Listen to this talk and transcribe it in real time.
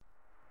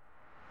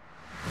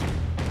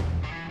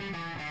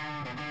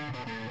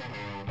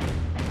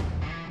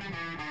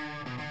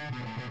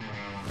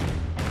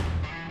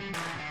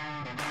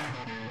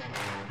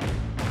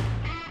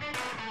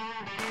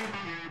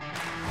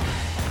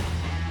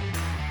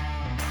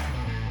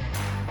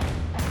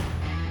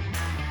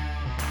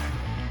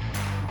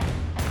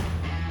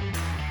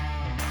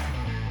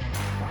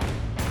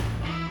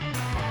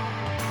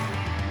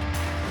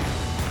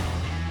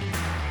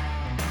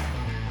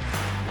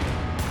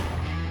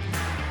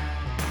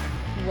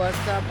What's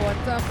up,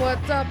 what's up,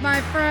 what's up, my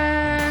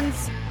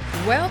friends?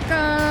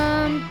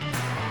 Welcome.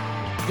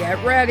 Get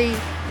ready.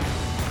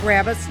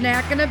 Grab a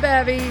snack and a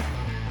bevy.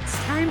 It's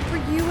time for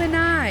you and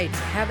I to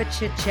have a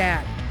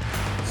chit-chat.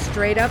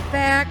 Straight up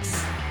facts.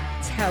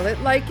 Tell it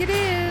like it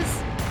is.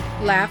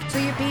 Laugh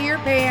till you pee your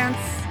pants.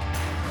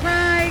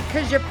 Cry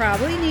because you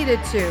probably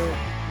needed to.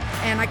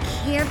 And I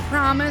can't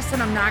promise,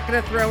 and I'm not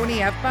going to throw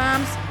any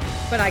F-bombs,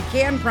 but I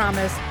can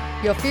promise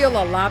you'll feel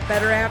a lot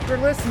better after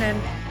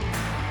listening.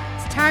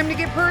 It's time to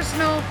get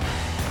personal,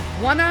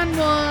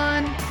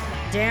 one-on-one,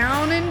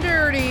 down and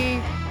dirty,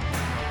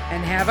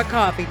 and have a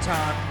coffee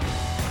talk.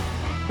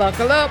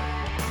 Buckle up.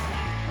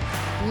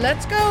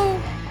 Let's go.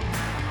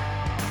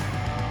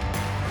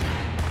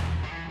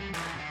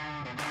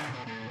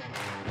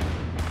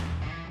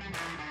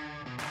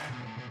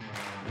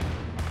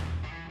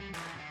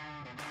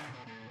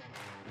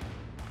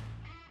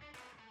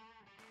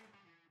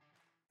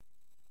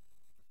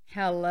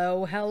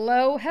 Hello,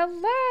 hello,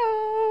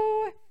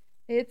 hello.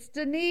 It's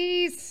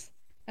Denise,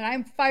 and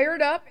I'm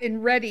fired up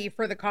and ready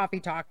for the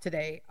coffee talk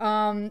today.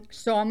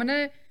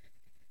 So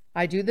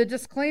I do the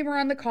disclaimer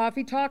on the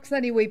coffee talks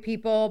anyway,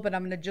 people, but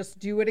I'm going to just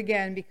do it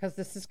again because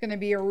this is going to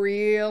be a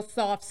real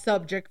soft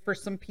subject for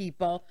some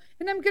people.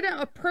 And I'm going to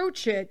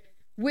approach it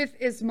with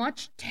as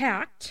much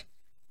tact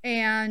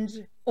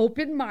and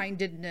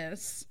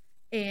open-mindedness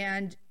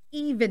and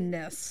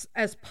evenness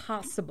as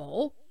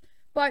possible.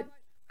 But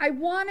I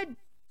wanted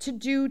to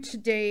do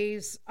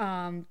today's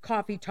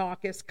coffee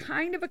talk as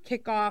kind of a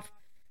kickoff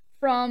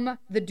from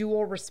the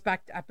dual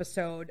respect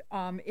episode,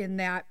 in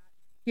that,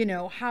 you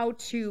know, how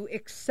to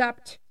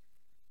accept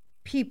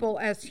people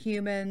as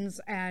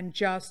humans and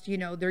just, you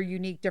know, their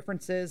unique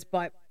differences.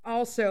 But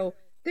also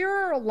there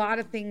are a lot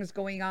of things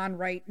going on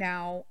right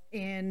now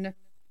in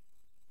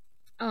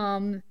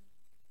the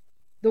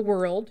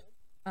world,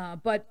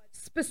 but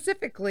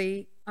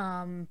specifically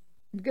I'm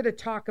going to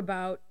talk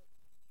about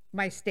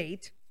my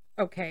state,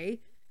 okay?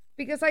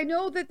 Because I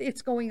know that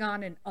it's going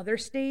on in other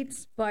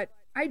states, but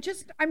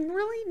I'm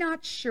really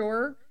not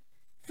sure.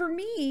 For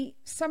me,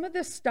 some of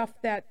this stuff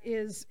that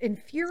is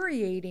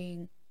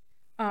infuriating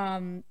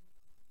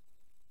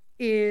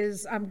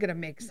is, I'm going to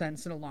make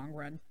sense in the long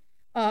run.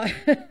 A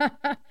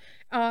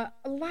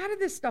lot of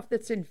this stuff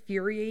that's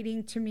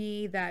infuriating to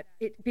me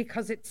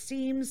because it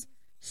seems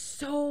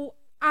so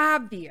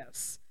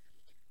obvious.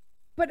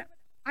 But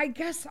I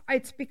guess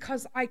it's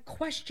because I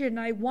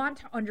want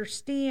to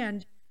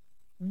understand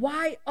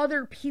why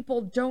other people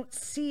don't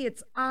see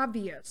it's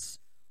obvious,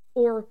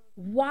 or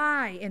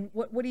why. And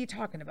what are you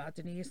talking about,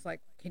 Denise?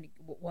 Like,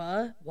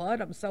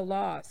 what? I'm so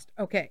lost.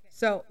 Okay,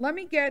 so let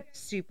me get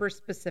super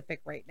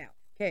specific right now.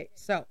 Okay,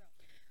 so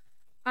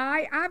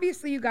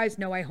obviously you guys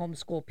know I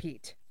homeschool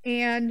Pete,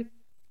 and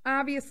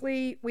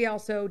obviously we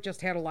also just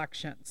had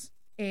elections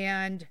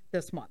and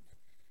this month,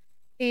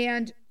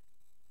 and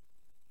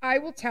I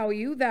will tell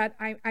you that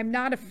I'm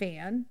not a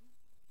fan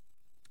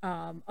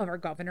of our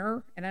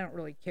governor, and I don't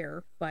really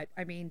care, but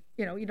I mean,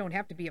 you know, you don't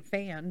have to be a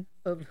fan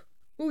of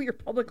who your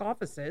public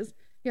office is.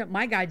 You know,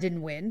 my guy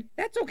didn't win.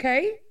 That's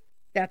okay.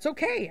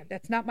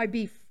 That's not my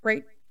beef,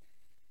 right?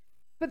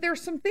 But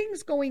there's some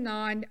things going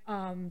on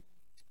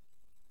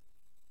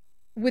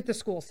with the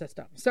school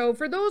system. So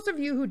for those of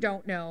you who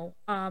don't know,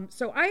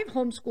 so I've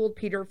homeschooled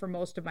Peter for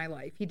most of my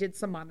life. He did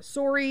some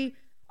Montessori,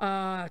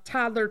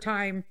 toddler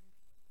time.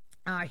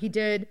 He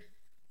did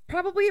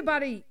probably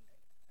about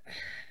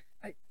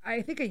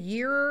I think a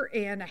year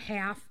and a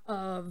half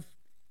of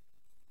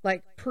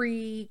like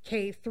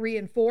pre-K 3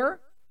 and 4.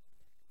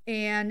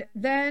 And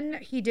then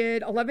he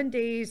did 11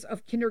 days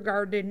of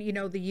kindergarten, you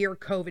know, the year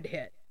COVID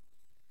hit.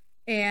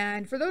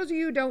 And for those of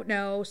you who don't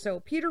know, so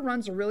Peter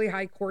runs a really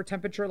high core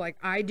temperature like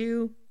I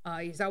do.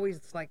 He's always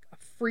like a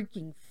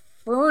freaking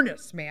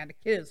furnace, man. The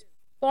kid is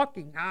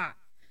fucking hot.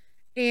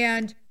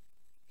 And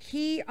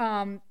he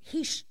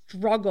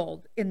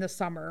struggled in the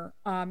summer,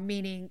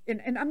 meaning,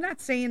 and I'm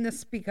not saying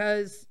this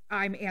because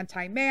I'm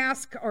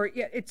anti-mask, or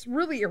it's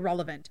really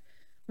irrelevant.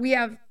 We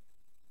have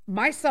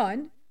my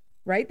son,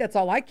 right? That's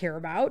all I care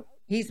about.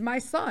 He's my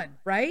son,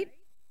 right?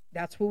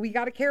 That's what we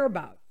got to care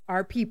about,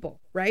 our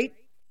people, right?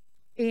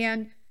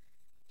 And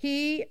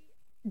he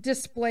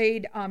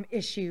displayed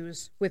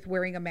issues with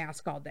wearing a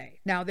mask all day.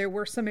 Now, there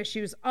were some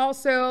issues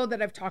also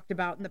that I've talked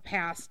about in the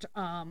past,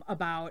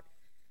 about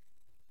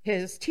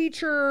his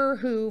teacher,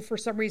 who for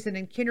some reason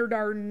in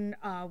kindergarten,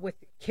 with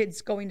kids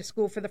going to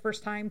school for the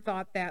first time,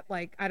 thought that,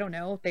 like, I don't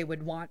know, they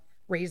would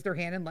raise their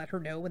hand and let her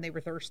know when they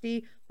were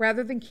thirsty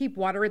rather than keep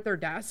water at their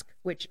desk,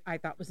 which I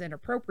thought was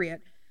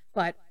inappropriate.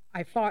 But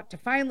I fought to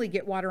finally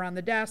get water on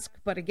the desk.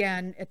 But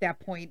again, at that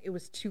point, it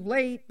was too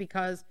late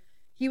because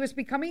he was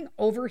becoming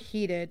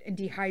overheated and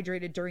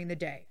dehydrated during the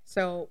day.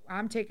 So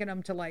I'm taking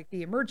him to like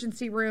the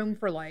emergency room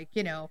for, like,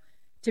 you know,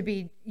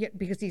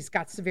 because he's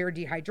got severe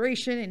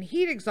dehydration and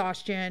heat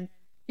exhaustion,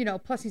 you know,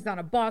 plus he's on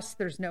a bus,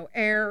 there's no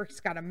air,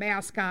 he's got a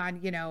mask on,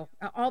 you know,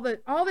 all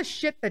the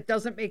shit that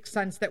doesn't make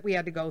sense that we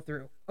had to go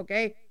through.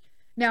 Okay.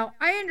 Now,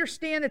 I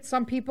understand that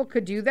some people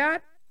could do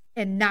that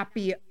and not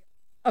be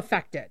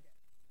affected,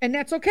 and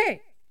that's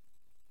okay.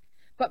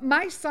 But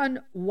my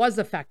son was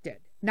affected,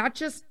 not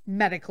just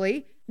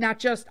medically, not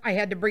just I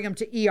had to bring him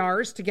to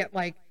ERs to get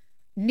like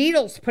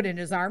needles put in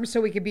his arm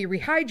so he could be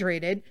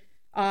rehydrated.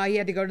 He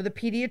had to go to the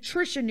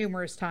pediatrician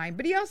numerous times,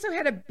 but he also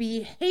had a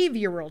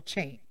behavioral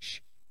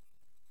change.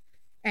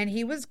 And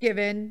he was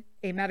given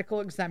a medical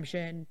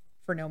exemption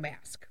for no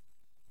mask.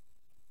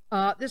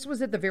 This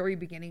was at the very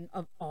beginning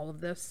of all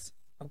of this,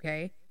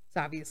 okay?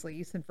 So obviously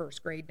he's in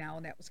first grade now,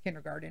 and that was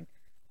kindergarten.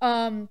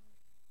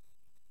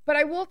 But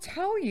I will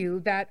tell you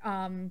that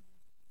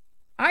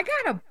I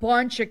got a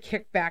bunch of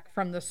kickback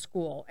from the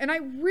school, and I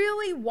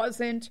really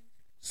wasn't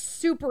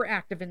super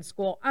active in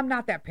school. I'm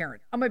not that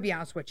parent. I'm going to be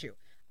honest with you.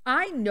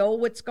 I know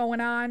what's going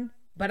on,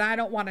 but I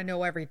don't want to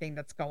know everything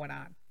that's going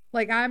on.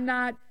 Like, I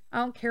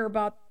don't care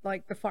about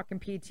like the fucking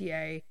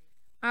PTA.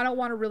 I don't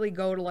want to really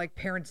go to like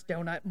parents'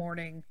 donut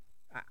morning.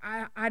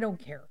 I don't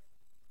care.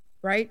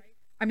 Right?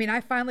 I mean,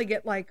 I finally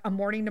get like a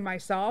morning to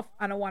myself.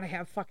 I don't want to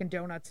have fucking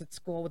donuts at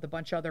school with a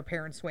bunch of other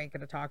parents who ain't going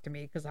to talk to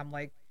me because I'm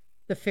like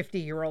the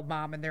 50-year-old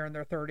mom and they're in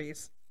their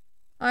 30s.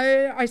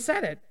 I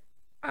said it.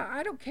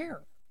 I don't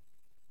care.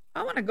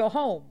 I want to go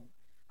home.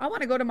 I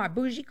want to go to my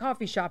bougie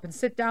coffee shop and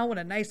sit down with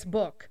a nice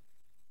book.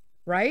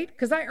 Right?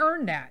 Because I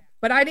earned that.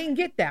 But I didn't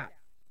get that.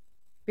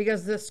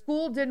 Because the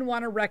school didn't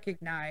want to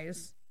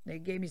recognize, they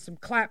gave me some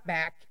clap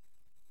back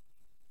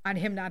on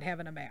him not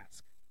having a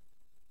mask.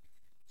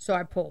 So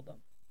I pulled him.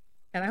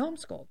 And I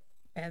homeschooled.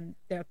 And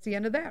that's the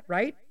end of that,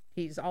 right?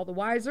 He's all the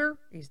wiser.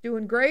 He's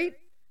doing great.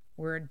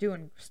 We're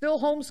still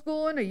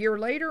homeschooling a year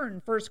later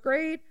in first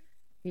grade.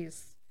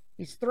 He's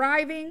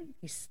thriving.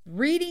 He's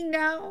reading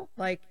now.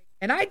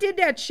 And I did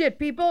that shit,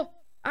 people.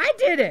 I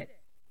did it.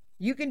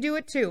 You can do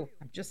it too.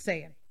 I'm just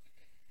saying.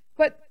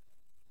 But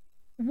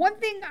one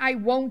thing I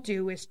won't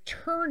do is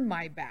turn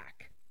my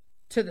back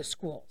to the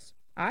schools.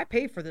 I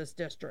pay for this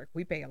district.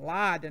 We pay a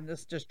lot in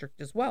this district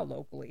as well,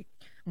 locally,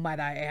 might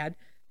I add.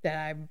 That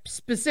I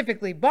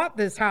specifically bought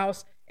this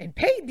house and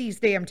paid these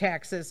damn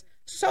taxes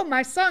so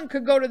my son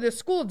could go to this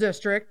school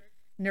district.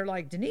 And they're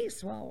like,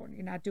 Denise, well,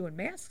 you're not doing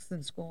masks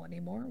in school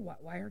anymore.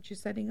 Why aren't you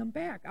sending them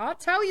back? I'll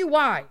tell you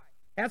why.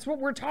 That's what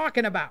we're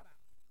talking about.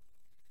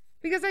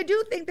 Because I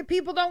do think that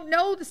people don't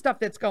know the stuff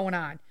that's going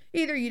on.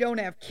 Either you don't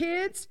have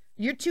kids,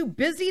 you're too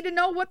busy to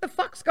know what the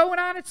fuck's going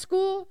on at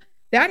school.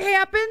 That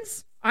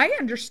happens. I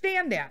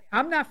understand that.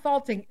 I'm not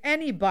faulting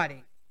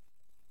anybody.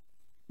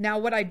 Now,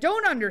 what I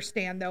don't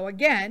understand, though,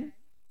 again,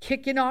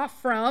 kicking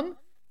off from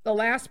the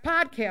last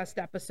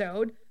podcast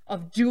episode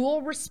of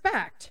dual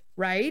respect,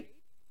 right?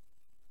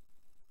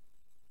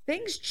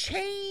 Things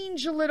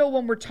change a little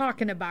when we're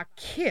talking about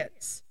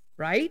kids,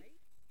 right?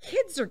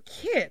 Kids are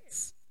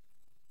kids.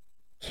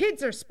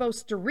 Kids are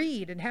supposed to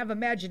read and have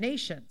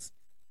imaginations.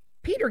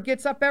 Peter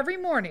gets up every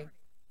morning,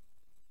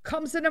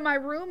 comes into my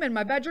room in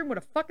my bedroom with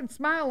a fucking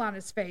smile on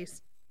his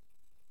face,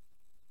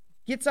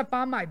 gets up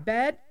on my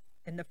bed,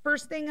 and the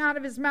first thing out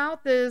of his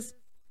mouth is,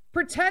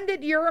 pretend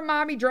that you're a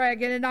mommy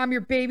dragon and I'm your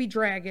baby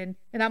dragon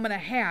and I'm going to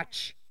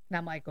hatch. And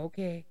I'm like,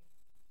 okay.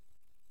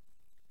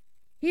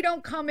 He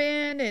don't come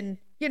in and,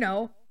 he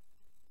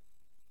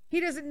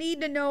doesn't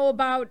need to know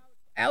about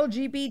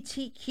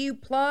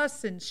LGBTQ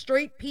plus and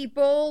straight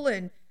people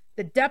and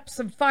the depths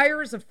and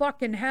fires of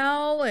fucking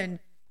hell. And,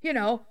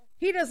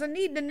 he doesn't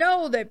need to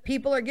know that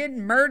people are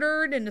getting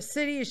murdered in the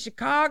city of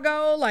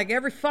Chicago like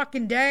every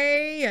fucking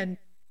day and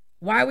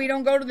why we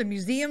don't go to the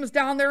museums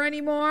down there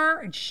anymore.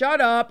 And shut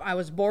up. I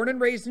was born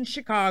and raised in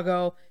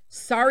Chicago.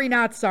 Sorry,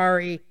 not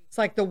sorry. It's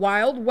like the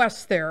Wild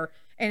West there,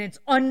 and it's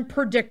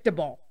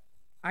unpredictable.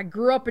 I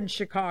grew up in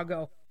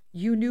Chicago.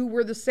 You knew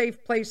where the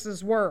safe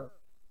places were,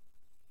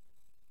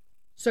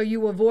 so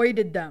you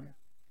avoided them.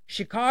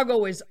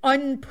 Chicago is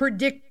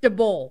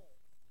unpredictable.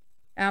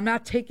 And I'm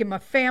not taking my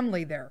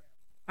family there.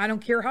 I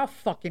don't care how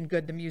fucking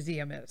good the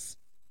museum is.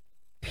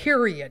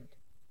 Period.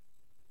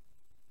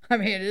 I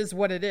mean, it is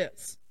what it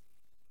is.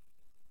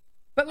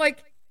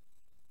 But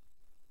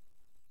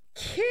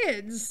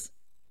kids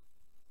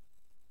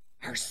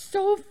are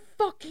so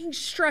fucking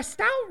stressed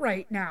out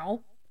right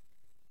now.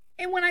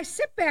 And when I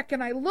sit back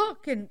and I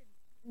look and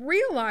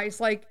realize,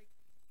 when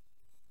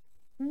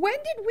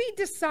did we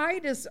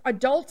decide as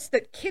adults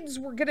that kids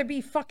were going to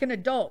be fucking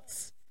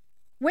adults?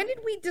 When did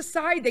we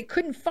decide they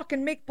couldn't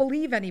fucking make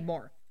believe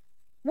anymore?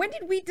 When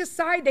did we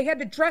decide they had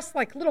to dress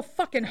like little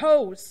fucking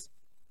hoes?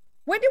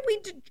 When did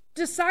we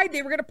decide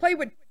they were going to play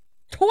with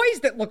toys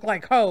that look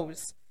like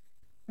hoes?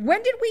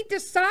 When did we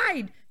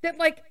decide that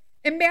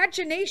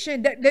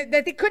imagination, that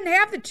they couldn't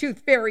have the tooth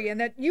fairy and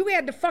that you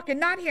had to fucking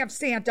not have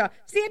Santa?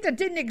 Santa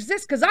didn't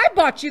exist because I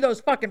bought you those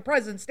fucking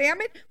presents,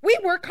 damn it. We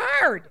work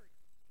hard.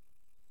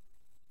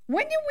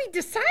 When did we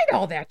decide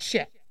all that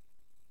shit?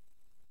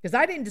 Because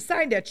I didn't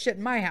decide that shit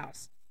in my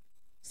house.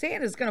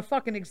 Santa's going to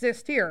fucking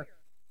exist here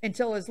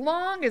until as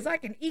long as I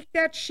can eke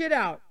that shit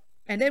out.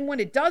 And then when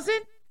it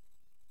doesn't,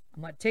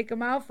 I'm going to take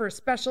him out for a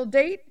special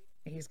date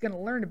and he's going to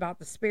learn about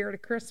the spirit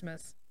of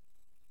Christmas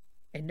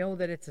and know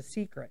that it's a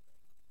secret.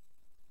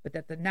 But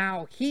that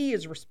now he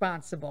is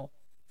responsible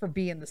for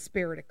being the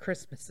spirit of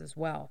Christmas as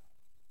well.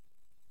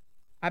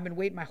 I've been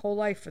waiting my whole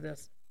life for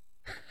this.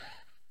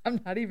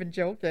 I'm not even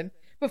joking.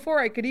 Before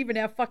I could even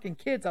have fucking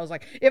kids, I was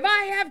like, if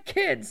I have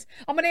kids,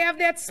 I'm going to have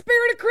that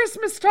spirit of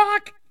Christmas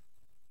talk.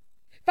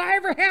 If I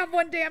ever have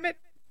one, damn it.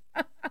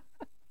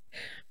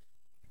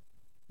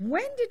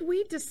 When did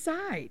we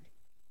decide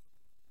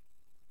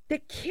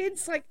that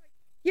kids, like,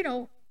 you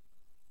know,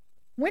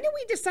 when did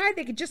we decide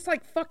they could just,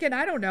 like, fucking,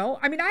 I don't know.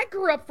 I mean, I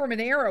grew up from an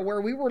era where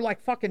we were,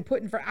 like, fucking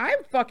I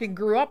fucking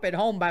grew up at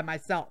home by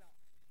myself.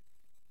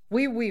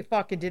 We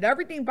fucking did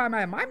everything by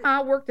my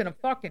mom worked in a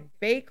fucking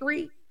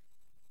bakery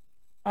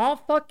all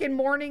fucking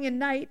morning and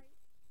night.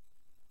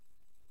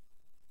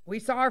 We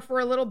saw her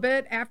for a little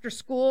bit after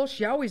school.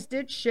 She always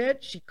did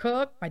shit. She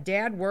cooked. My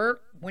dad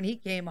worked. When he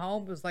came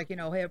home, it was like, you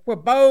know, hey,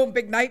 boom,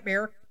 big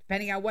nightmare,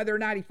 depending on whether or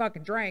not he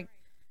fucking drank.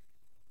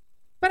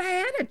 But I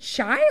had a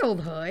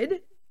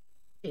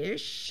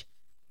childhood-ish.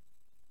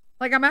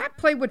 Like, I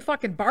played with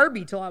fucking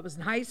Barbie till I was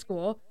in high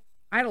school.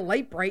 I had a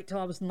light bright till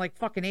I was in, like,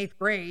 fucking 8th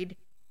grade.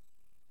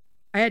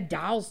 I had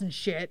dolls and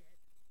shit.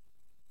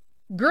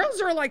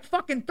 Girls are, like,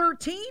 fucking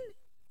 13.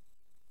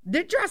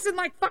 They're dressing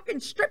like fucking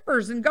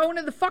strippers and going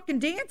to the fucking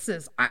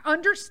dances. I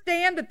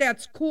understand that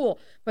that's cool,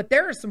 but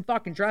there are some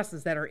fucking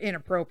dresses that are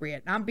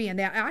inappropriate. And I'm being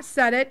that. I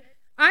said it.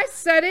 I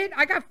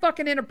got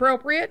fucking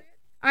inappropriate.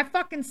 I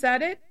fucking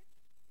said it.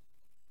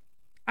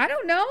 I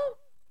don't know.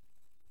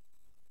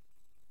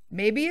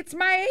 Maybe it's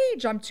my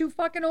age. I'm too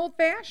fucking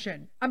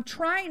old-fashioned. I'm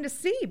trying to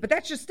see, but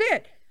that's just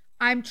it.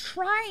 I'm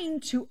trying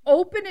to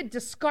open a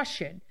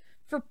discussion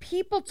for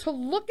people to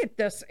look at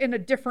this in a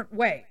different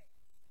way.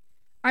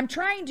 I'm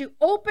trying to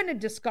open a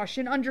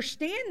discussion,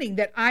 understanding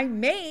that I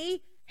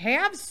may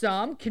have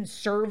some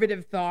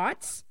conservative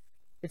thoughts.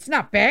 It's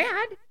not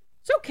bad.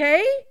 It's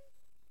okay.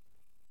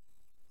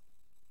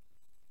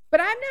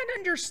 But I'm not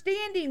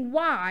understanding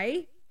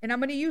why, and I'm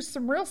going to use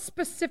some real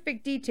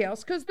specific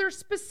details because they're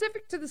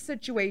specific to the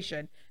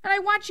situation. And I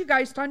want you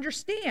guys to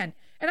understand.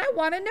 And I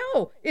want to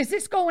know, is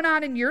this going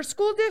on in your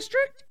school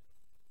district?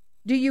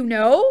 Do you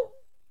know?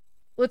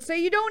 Let's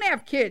say you don't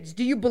have kids.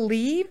 Do you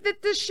believe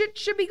that this shit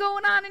should be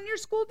going on in your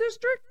school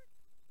district?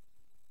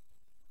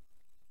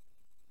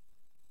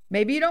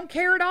 Maybe you don't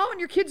care at all and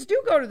your kids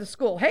do go to the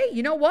school. Hey,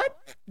 you know what?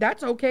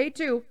 That's okay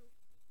too.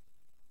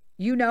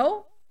 You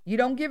know, you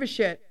don't give a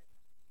shit.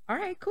 All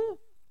right, cool.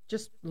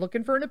 Just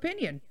looking for an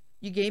opinion.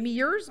 You gave me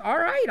yours? All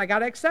right, I got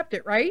to accept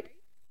it, right?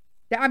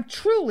 I'm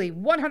truly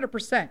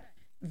 100%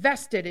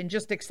 vested in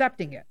just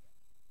accepting it.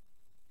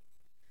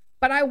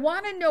 But I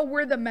want to know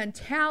where the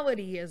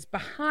mentality is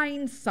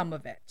behind some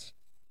of it.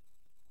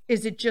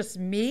 Is it just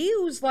me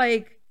who's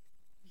like,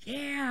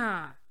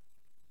 yeah,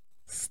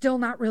 still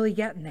not really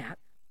getting that?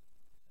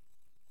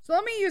 So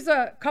let me use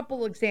a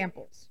couple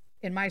examples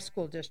in my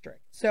school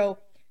district. So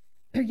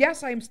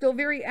yes, I'm still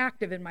very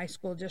active in my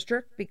school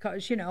district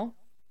because, you know,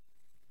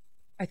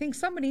 I think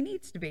somebody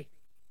needs to be,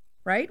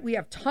 right? We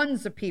have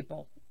tons of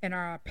people and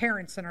our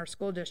parents in our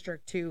school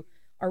district who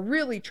are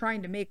really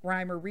trying to make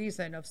rhyme or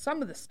reason of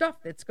some of the stuff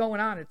that's going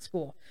on at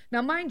school.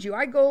 Now, mind you,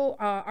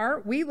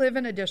 we live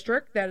in a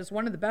district that is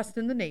one of the best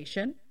in the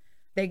nation.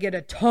 They get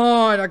a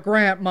ton of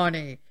grant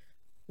money.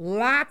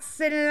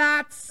 Lots and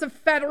lots of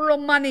federal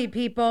money,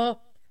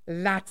 people.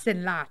 Lots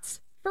and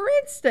lots. For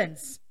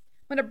instance,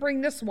 I'm going to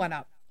bring this one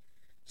up.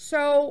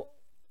 So,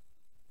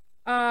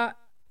 and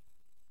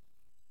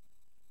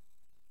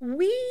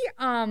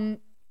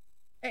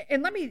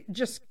let me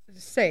just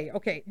say,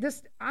 okay,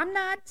 I'm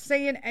not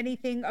saying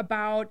anything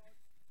about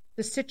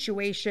the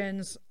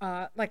situations.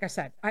 Like I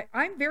said,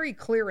 I'm very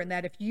clear in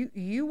that if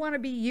you want to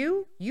be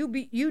you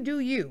do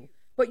you,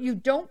 but you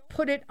don't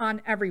put it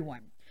on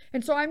everyone.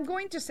 And so I'm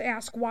going to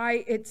ask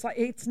why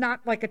it's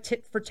not like a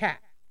tit for tat,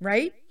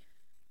 right?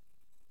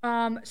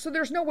 So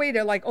there's no way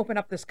to like open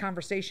up this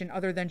conversation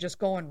other than just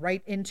going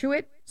right into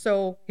it.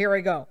 So here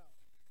I go.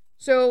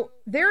 So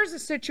there's a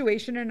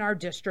situation in our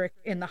district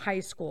in the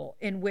high school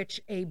in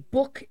which a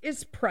book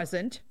is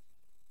present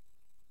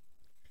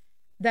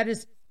that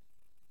has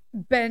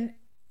been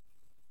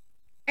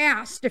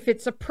asked if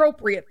it's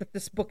appropriate that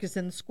this book is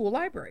in the school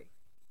library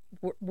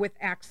with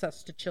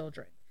access to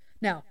children.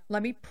 Now,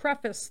 let me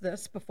preface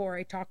this before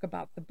I talk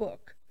about the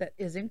book that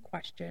is in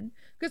question,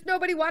 because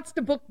nobody wants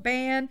the book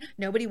banned,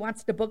 nobody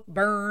wants the book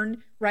burned,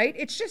 right?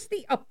 It's just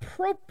the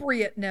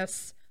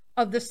appropriateness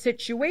of the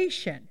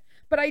situation.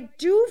 But I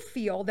do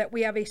feel that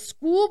we have a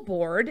school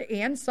board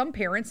and some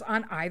parents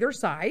on either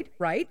side,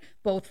 right?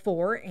 Both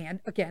for and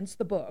against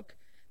the book,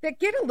 that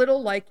get a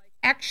little like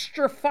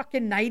extra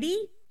fucking nighty,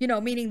 you know,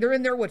 meaning they're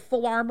in there with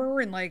full armor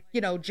and like, you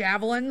know,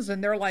 javelins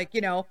and they're like,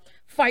 you know,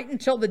 fighting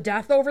till the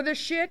death over this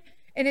shit.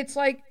 And it's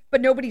like,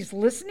 but nobody's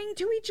listening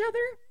to each other,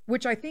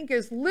 which I think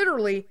is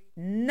literally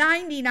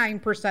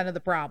 99% of the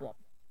problem.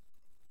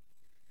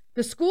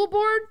 The school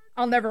board,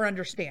 I'll never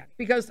understand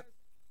because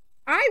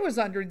I was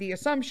under the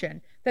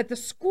assumption that the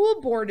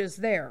school board is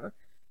there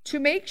to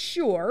make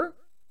sure,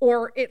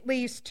 or at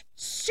least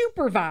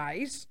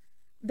supervise,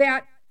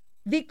 that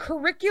the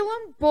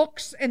curriculum,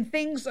 books, and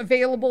things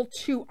available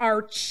to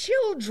our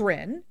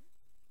children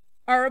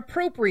are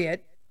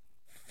appropriate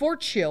for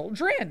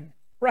children,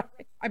 right?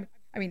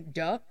 I mean,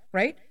 duh,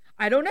 right?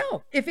 I don't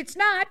know. If it's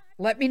not,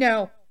 let me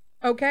know.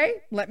 Okay?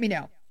 Let me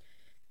know.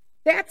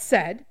 That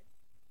said,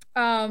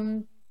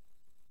 I'm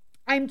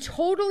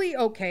totally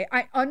okay.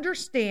 I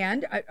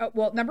understand.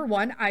 Well, number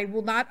one, I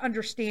will not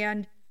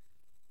understand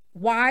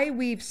why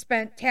we've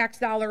spent tax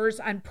dollars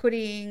on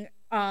putting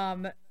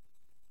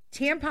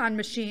tampon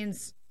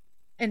machines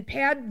and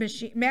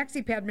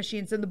maxi pad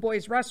machines in the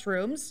boys'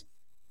 restrooms.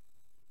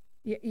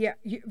 Yeah,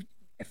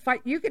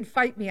 you can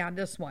fight me on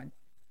this one.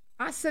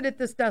 I sit at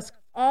this desk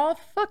all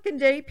fucking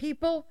day,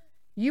 people.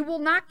 You will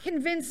not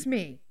convince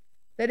me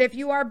that if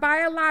you are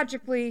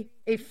biologically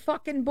a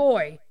fucking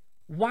boy,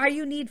 why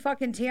you need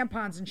fucking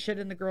tampons and shit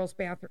in the girls'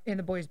 bathroom, in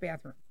the boys'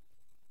 bathroom.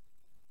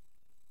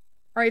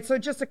 All right, so it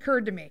just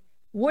occurred to me.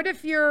 What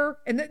if you're,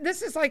 and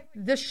this is like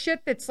this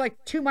shit that's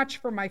like too much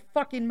for my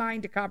fucking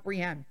mind to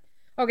comprehend.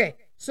 Okay,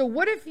 so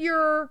what if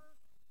you're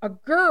a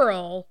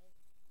girl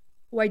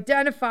who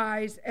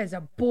identifies as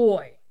a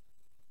boy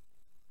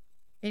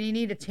and you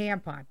need a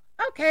tampon?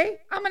 Okay,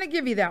 I'm going to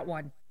give you that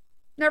one.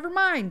 Never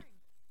mind.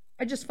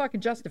 I just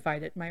fucking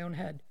justified it in my own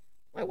head.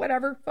 Like,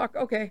 whatever, fuck,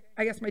 okay.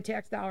 I guess my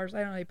tax dollars, I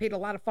don't know, I paid a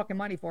lot of fucking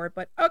money for it,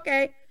 but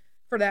okay.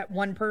 For that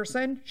one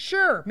person,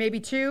 sure. Maybe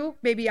two,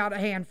 maybe out a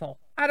handful.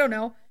 I don't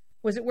know.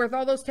 Was it worth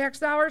all those tax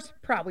dollars?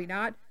 Probably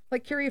not.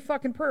 Like, carry a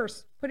fucking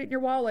purse. Put it in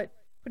your wallet.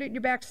 Put it in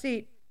your back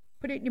seat.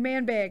 Put it in your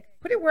man bag.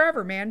 Put it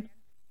wherever, man.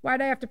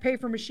 Why'd I have to pay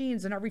for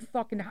machines in every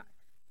fucking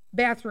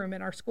bathroom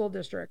in our school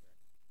district?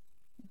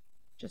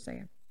 Just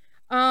saying.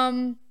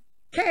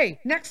 Okay,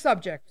 next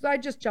subject. I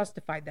just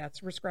justified that,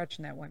 so we're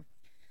scratching that one.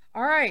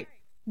 All right,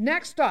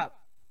 next up.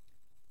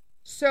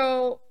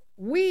 So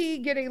we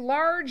get a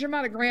large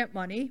amount of grant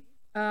money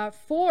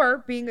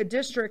for being a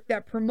district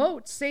that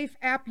promotes safe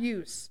app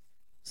use.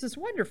 This is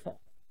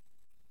wonderful.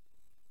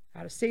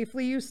 How to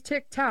safely use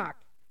TikTok.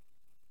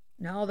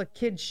 Now all the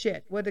kids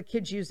shit. What are the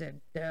kids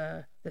using?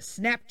 The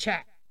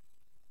Snapchat.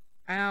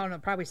 I don't know,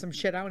 probably some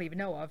shit I don't even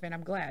know of, and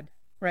I'm glad,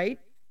 right?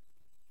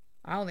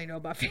 I only know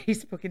about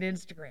Facebook and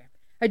Instagram.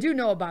 I do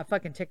know about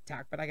fucking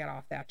TikTok, but I got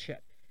off that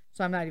shit.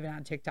 So I'm not even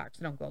on TikTok,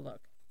 so don't go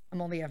look.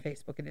 I'm only on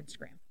Facebook and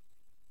Instagram.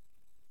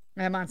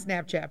 I'm on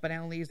Snapchat, but I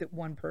only use it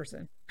one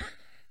person.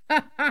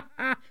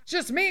 It's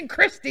just me and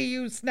Christy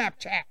use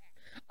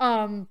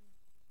Snapchat.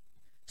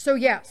 So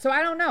yeah, so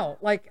I don't know.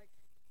 Like,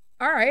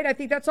 all right, I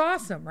think that's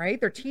awesome, right?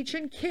 They're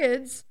teaching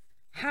kids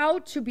how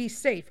to be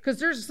safe because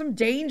there's some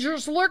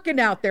dangers lurking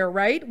out there,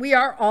 right? We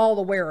are all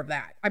aware of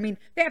that. I mean,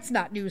 that's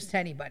not news to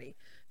anybody.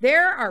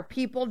 There are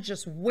people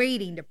just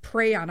waiting to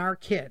prey on our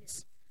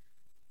kids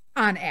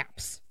on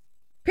apps,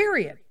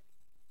 period.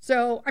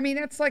 So, I mean,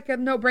 that's like a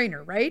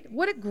no-brainer, right?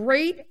 What a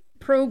great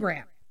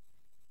program.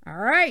 All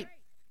right.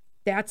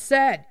 That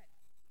said,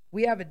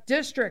 we have a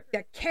district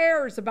that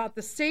cares about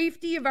the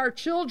safety of our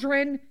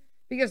children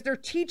because they're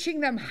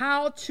teaching them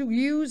how to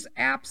use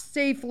apps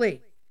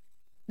safely.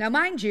 Now,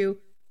 mind you,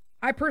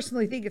 I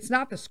personally think it's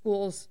not the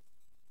school's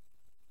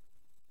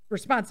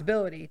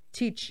responsibility to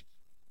teach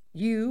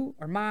you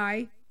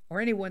or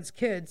anyone's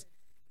kids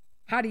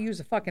how to use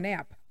a fucking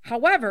app.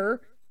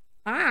 However,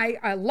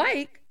 I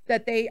like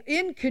that they,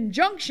 in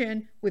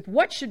conjunction with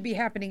what should be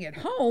happening at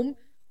home,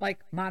 like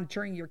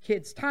monitoring your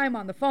kids' time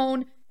on the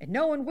phone and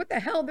knowing what the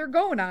hell they're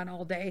going on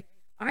all day.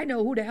 I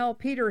know who the hell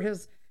Peter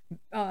has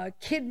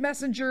kid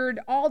messengered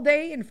all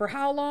day and for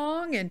how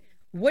long and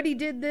what he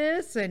did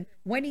this and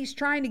when he's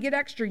trying to get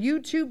extra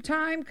YouTube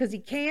time because he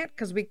can't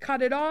because we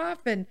cut it off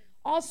and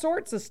all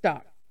sorts of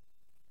stuff.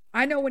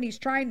 I know when he's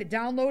trying to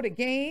download a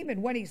game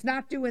and when he's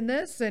not doing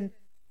this and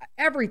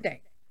everything.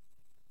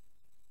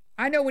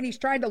 I know when he's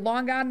trying to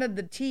log on to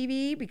the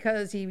TV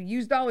because he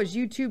used all his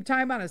YouTube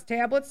time on his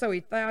tablet, so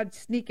he thought I'd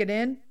sneak it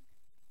in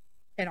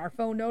and our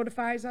phone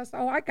notifies us.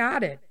 Oh, I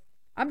got it.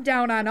 I'm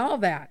down on all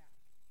that.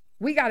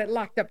 We got it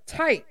locked up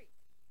tight.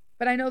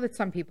 But I know that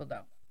some people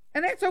don't.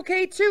 And that's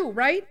okay too,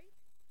 right?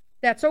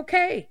 That's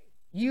okay.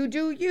 You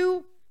do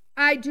you,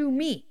 I do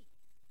me,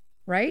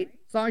 right?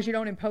 As long as you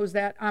don't impose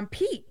that on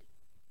Pete.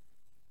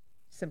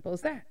 Simple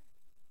as that.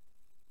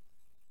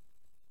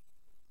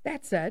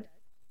 That said,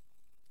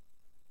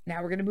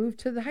 now we're going to move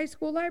to the high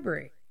school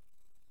library.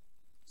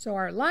 So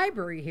our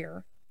library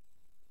here,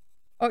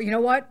 oh, you know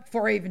what?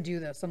 Before I even do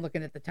this, I'm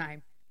looking at the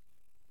time.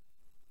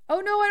 Oh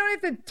no, I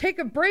don't have to take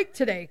a break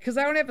today because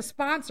I don't have a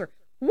sponsor.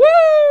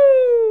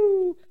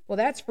 Woo! Well,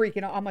 that's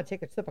freaking out. I'm going to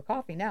take a sip of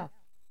coffee now.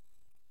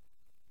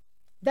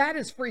 That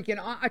is freaking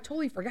out. I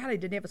totally forgot I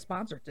didn't have a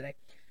sponsor today.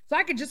 So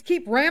I could just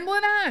keep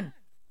rambling on.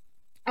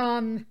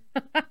 Oh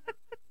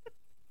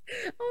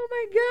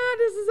my God,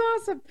 this is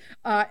awesome.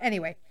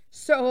 Anyway,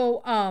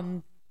 so,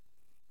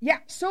 yeah,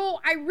 so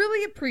I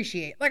really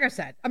appreciate, like I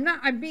said,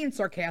 I'm being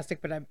sarcastic,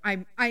 but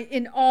I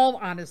in all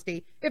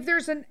honesty, if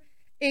there's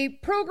a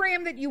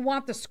program that you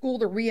want the school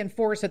to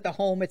reinforce at the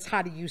home, it's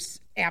how to use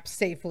apps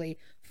safely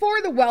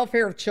for the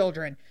welfare of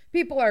children.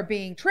 People are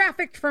being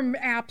trafficked from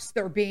apps.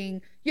 They're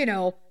being,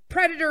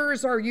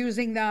 predators are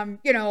using them.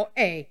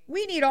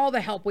 We need all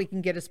the help we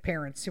can get as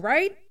parents,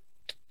 right?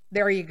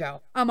 There you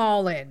go. I'm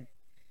all in.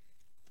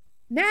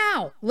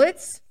 Now,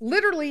 let's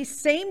literally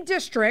same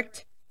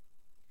district,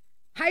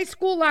 high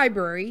school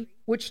library,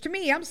 which to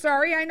me, I'm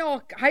sorry, I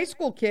know high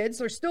school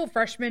kids are still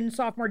freshmen,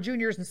 sophomore,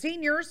 juniors, and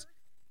seniors.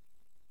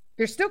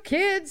 They're still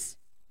kids,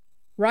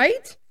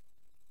 right?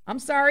 I'm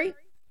sorry.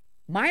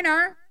 Mine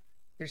are.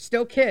 They're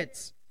still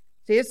kids.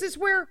 See, this is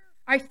where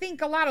I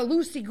think a lot of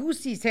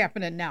loosey-goosey's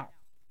happening now.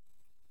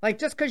 Like,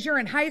 just because you're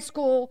in high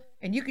school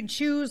and you can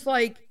choose,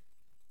 like,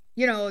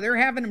 you know, they're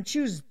having them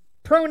choose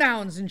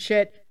pronouns and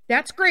shit.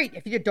 That's great.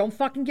 If you don't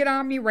fucking get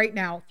on me right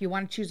now, if you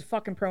want to choose a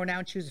fucking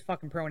pronoun, choose a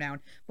fucking pronoun.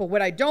 But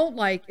what I don't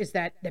like is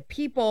that the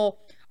people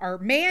are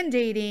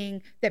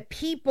mandating that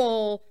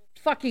people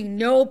fucking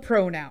know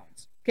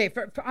pronouns. Okay,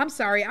 I'm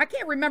sorry. I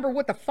can't remember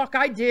what the fuck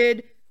I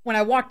did when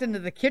I walked into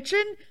the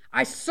kitchen.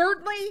 I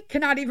certainly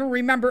cannot even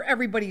remember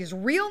everybody's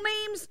real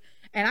names.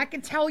 And I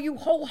can tell you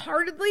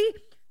wholeheartedly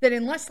that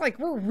unless, like,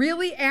 we're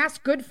really ass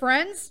good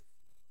friends,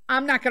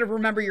 I'm not going to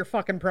remember your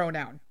fucking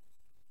pronoun.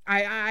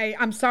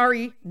 I'm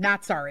sorry,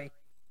 not sorry.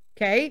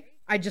 Okay?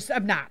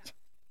 I'm not.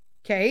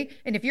 Okay?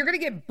 And if you're going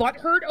to get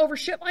butthurt over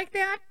shit like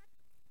that,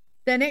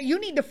 then you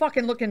need to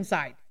fucking look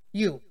inside.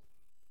 You.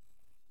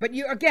 But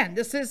you, again,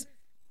 this is,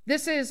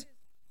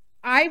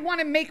 I want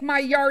to make my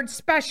yard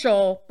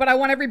special, but I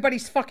want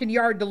everybody's fucking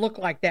yard to look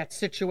like that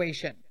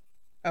situation.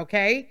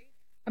 Okay?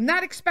 I'm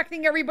not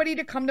expecting everybody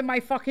to come to my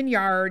fucking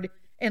yard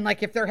and,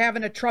 like, if they're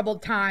having a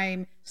troubled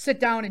time, sit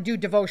down and do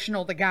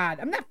devotional to God.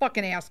 I'm not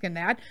fucking asking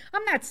that.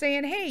 I'm not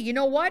saying, hey, you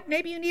know what?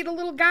 Maybe you need a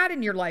little God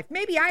in your life.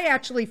 Maybe I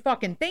actually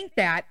fucking think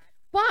that,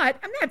 but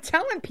I'm not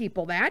telling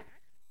people that.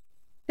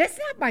 That's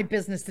not my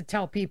business to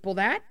tell people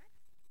that.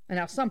 And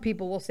now some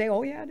people will say,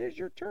 oh yeah, it is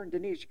your turn,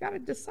 Denise. You got a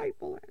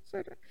disciple,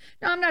 etc.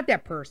 No, I'm not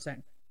that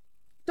person.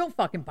 Don't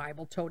fucking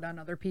Bible tote on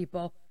other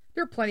people.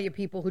 There are plenty of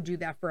people who do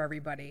that for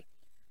everybody.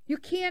 You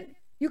can't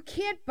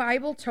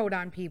Bible tote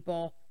on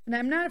people. And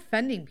I'm not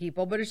offending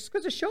people, but it's just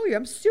going to show you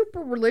I'm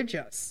super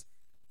religious.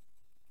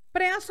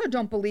 But I also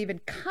don't believe in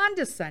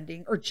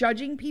condescending or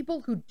judging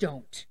people who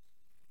don't.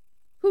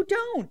 Who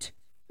don't.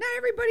 Not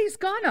everybody's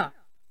gonna.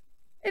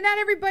 And not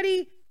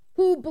everybody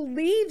who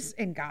believes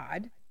in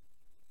God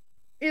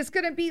is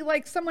going to be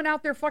like someone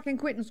out there fucking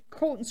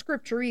quoting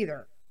scripture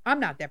either. I'm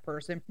not that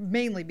person,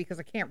 mainly because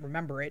I can't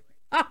remember it.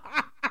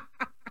 I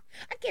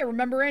can't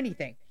remember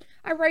anything.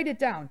 I write it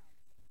down.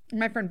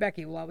 My friend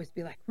Becky will always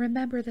be like,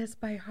 remember this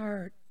by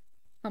heart.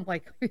 I'm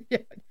like, yeah,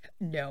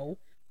 no.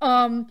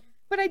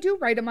 But I do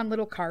write them on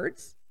little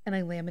cards, and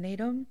I laminate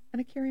them, and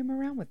I carry them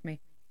around with me.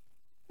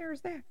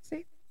 There's that.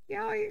 See?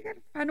 Yeah, you gotta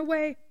find a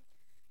way.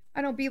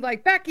 I don't be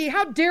like, Becky,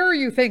 how dare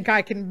you think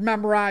I can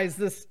memorize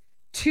this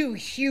 2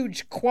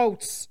 huge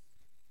quotes?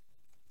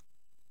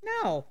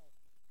 No.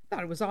 I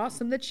thought it was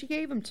awesome that she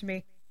gave them to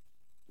me.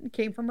 It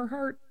came from her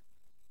heart,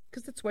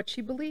 because it's what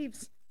she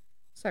believes.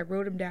 So I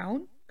wrote them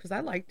down, because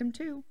I liked them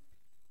too.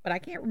 But I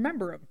can't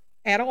remember them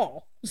at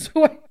all.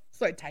 So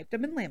I typed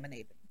them and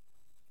laminated them.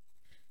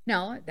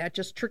 Now, that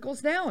just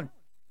trickles down.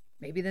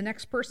 Maybe the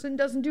next person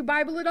doesn't do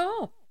Bible at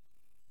all.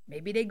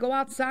 Maybe they go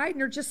outside and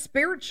they're just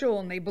spiritual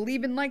and they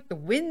believe in, like, the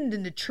wind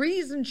and the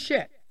trees and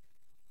shit.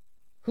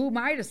 Who am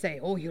I to say,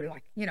 oh, you're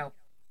like, you know,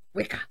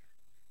 Wicca.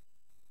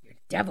 You're the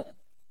devil.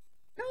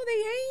 No, they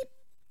ain't.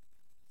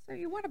 So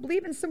you want to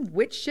believe in some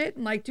witch shit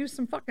and, like, do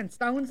some fucking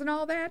stones and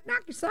all that?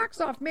 Knock your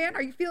socks off, man.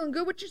 Are you feeling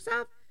good with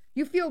yourself?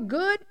 You feel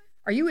good?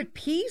 Are you at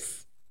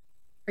peace?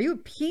 Are you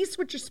at peace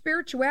with your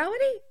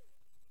spirituality?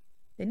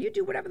 Then you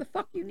do whatever the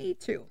fuck you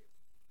need to.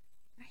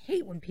 I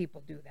hate when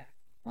people do that.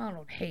 Well, I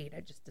don't hate,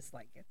 I just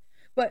dislike it.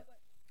 But,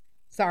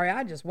 sorry,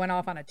 I just went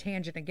off on a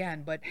tangent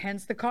again, but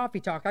hence the coffee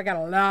talk. I got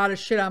a lot of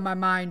shit on my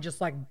mind,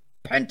 just like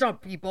pent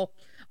up, people.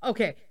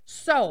 Okay,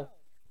 so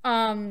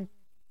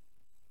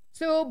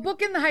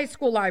book in the high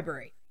school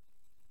library.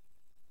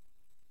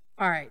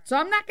 All right, so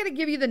I'm not going to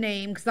give you the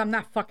name because I'm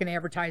not fucking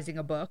advertising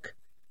a book.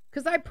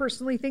 Because I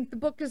personally think the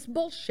book is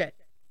bullshit.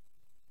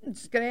 I'm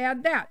just going to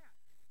add that.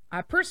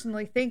 I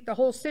personally think the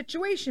whole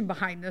situation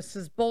behind this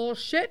is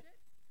bullshit.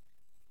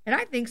 And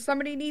I think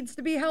somebody needs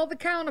to be held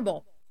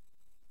accountable.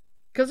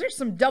 Because there's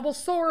some double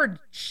sword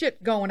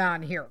shit going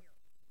on here.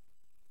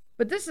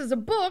 But this is a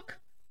book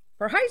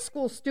for high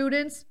school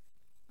students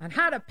on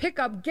how to pick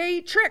up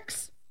gay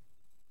tricks.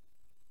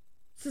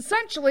 It's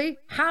essentially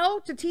how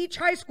to teach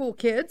high school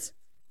kids,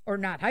 or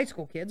not high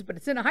school kids, but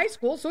it's in a high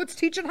school, so it's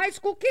teaching high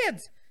school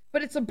kids.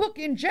 But it's a book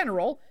in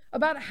general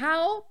about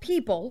how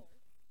people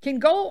can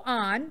go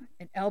on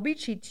an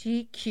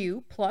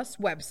LGBTQ plus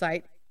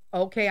website.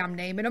 Okay, I'm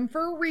naming them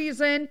for a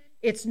reason.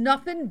 It's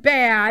nothing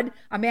bad.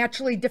 I'm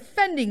actually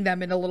defending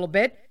them in a little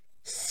bit.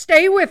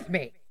 Stay with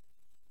me.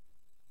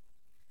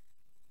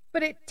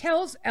 But it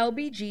tells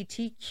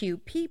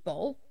LGBTQ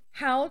people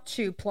how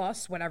to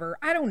plus whatever.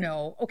 I don't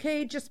know.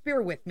 Okay, just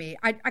bear with me.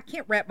 I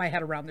can't wrap my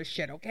head around this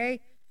shit,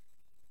 okay?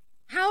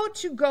 How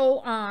to go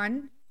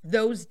on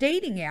those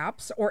dating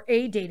apps or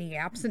a dating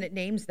apps, and it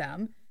names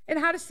them, and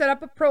how to set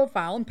up a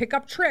profile and pick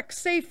up tricks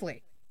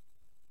safely.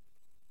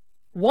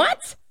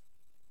 What?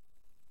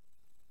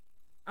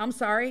 I'm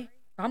sorry.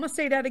 I'm going to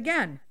say that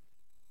again.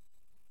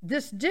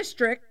 This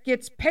district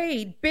gets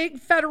paid big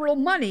federal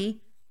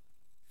money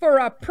for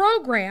a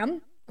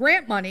program,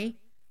 grant money,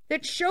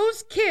 that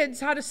shows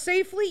kids how to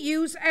safely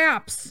use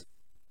apps.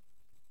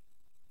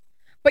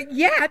 But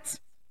yet,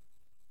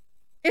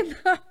 in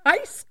the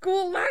high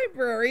school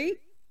library,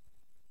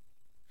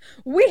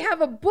 we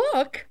have a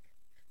book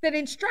that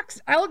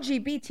instructs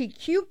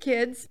LGBTQ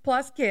kids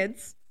plus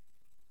kids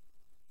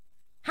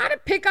how to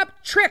pick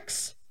up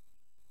tricks.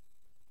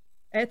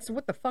 It's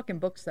what the fucking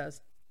book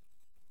says.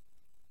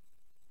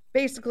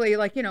 Basically,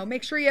 like,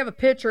 make sure you have a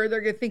picture.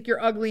 They're going to think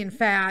you're ugly and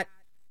fat.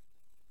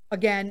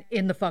 Again,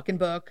 in the fucking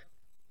book.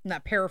 I'm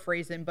not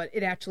paraphrasing, but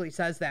it actually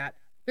says that.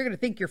 They're going to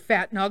think you're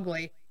fat and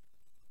ugly.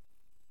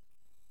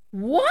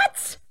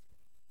 What?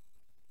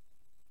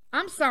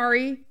 I'm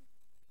sorry.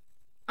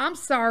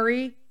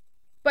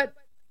 But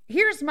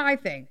here's my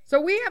thing.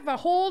 So we have a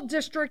whole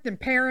district and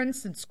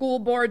parents and school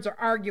boards are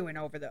arguing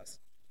over this.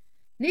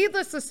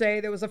 Needless to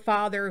say, there was a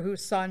father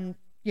whose son,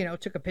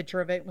 took a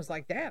picture of it and was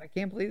like, Dad, I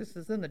can't believe this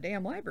is in the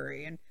damn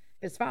library. And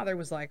his father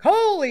was like,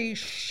 holy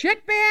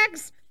shit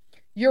bags.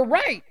 You're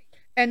right.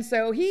 And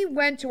so he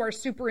went to our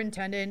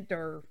superintendent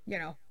or,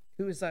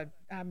 who's I'm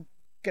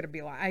going to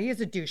be like, he's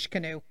a douche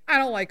canoe. I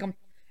don't like him.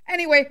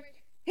 Anyway,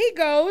 he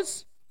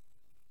goes,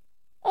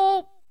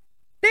 oh,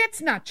 that's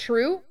not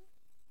true.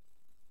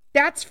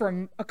 That's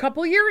from a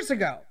couple years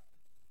ago.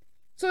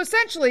 So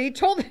essentially, he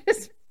told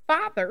his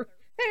father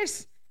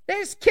that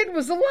his kid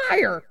was a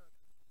liar.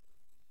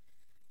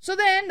 So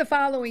then the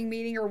following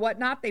meeting or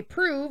whatnot, they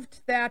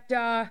proved that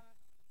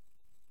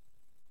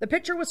the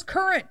picture was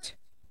current.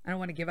 I don't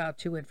want to give out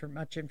too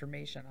much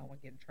information. I don't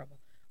want to get in trouble.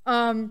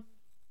 And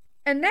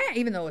that,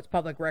 even though it's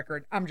public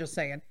record, I'm just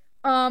saying.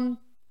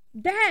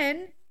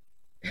 Then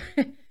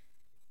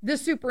the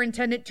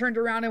superintendent turned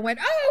around and went,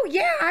 oh,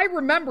 yeah, I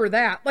remember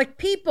that. Like,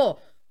 people,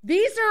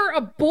 these are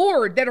a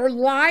board that are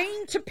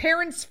lying to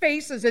parents'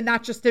 faces and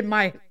not just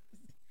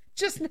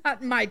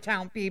not in my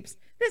town, peeps.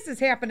 This is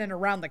happening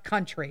around the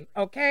country,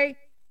 okay?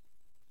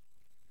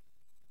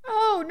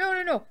 Oh,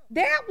 no.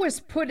 That was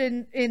put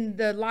in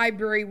the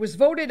library, was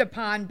voted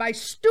upon by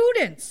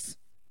students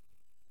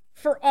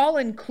for all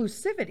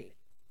inclusivity.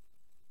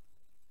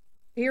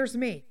 Here's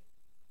me.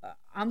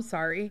 I'm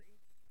sorry.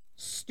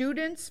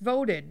 Students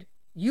voted.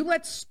 You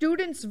let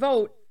students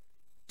vote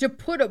to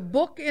put a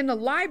book in the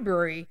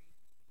library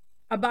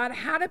about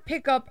how to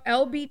pick up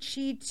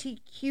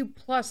LGBTQ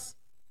plus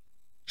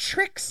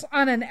tricks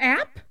on an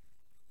app?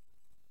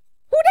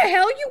 Who the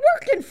hell are you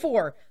working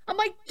for? I'm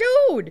like,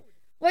 dude,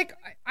 like,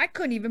 I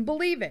couldn't even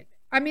believe it.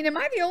 I mean, am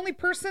I the only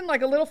person,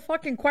 like, a little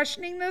fucking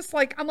questioning this?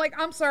 Like,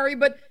 I'm sorry,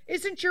 but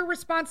isn't your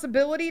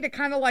responsibility to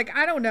kind of, like,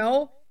 I don't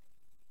know,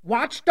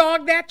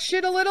 watchdog that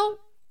shit a little?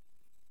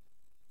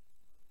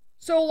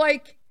 So,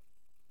 like,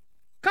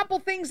 couple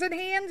things at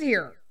hand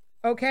here,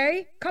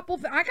 okay?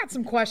 I got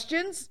some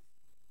questions.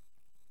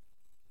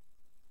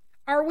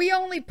 Are we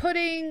only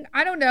putting,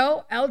 I don't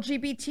know,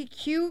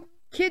 LGBTQ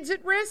kids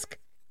at risk?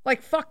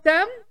 Like, fuck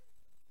them?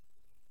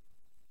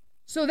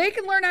 So they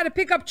can learn how to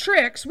pick up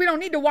tricks. We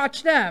don't need to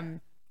watch them.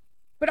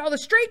 But all the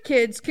straight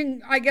kids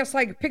can, I guess,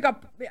 like, pick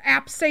up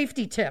app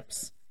safety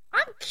tips.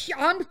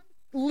 I'm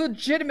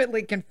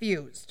legitimately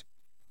confused.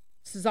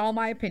 This is all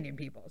my opinion,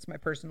 people. It's my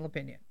personal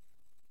opinion.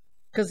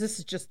 Because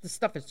this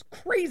stuff is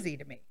crazy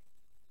to me.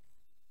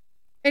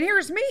 And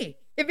here's me.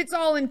 If it's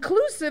all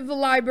inclusive, the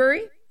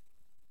library,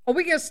 are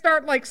we going to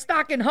start, like,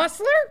 stocking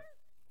Hustler?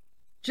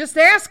 Just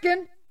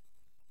asking.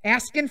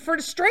 Asking for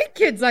the straight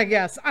kids, I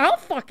guess. I don't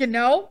fucking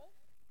know.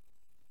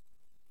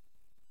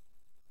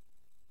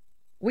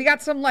 We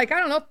got some, like, I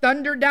don't know,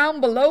 Thunder Down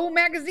Below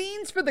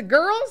magazines for the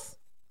girls?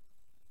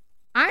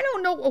 I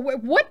don't know.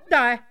 What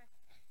the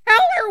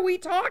hell are we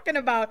talking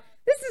about?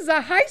 This is a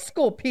high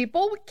school,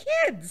 people, with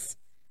kids.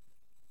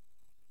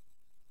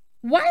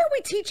 Why are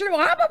we teaching them?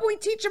 How about we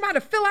teach them how to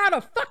fill out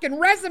a fucking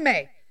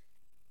resume?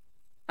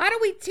 How do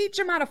we teach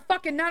them how to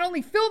fucking not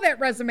only fill that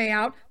resume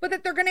out, but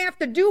that they're going to have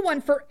to do one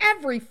for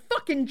every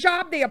fucking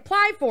job they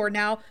apply for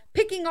now,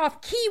 picking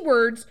off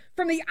keywords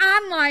from the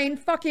online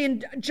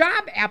fucking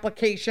job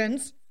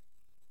applications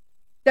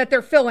that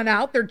they're filling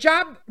out, their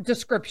job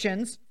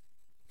descriptions,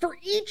 for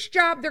each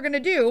job they're going to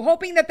do,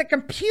 hoping that the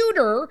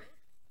computer,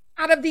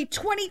 out of the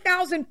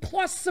 20,000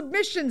 plus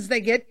submissions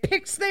they get,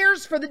 picks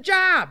theirs for the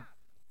job.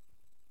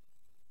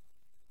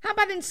 How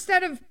about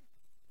instead of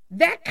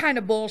that kind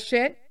of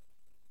bullshit,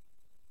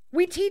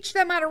 we teach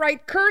them how to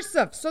write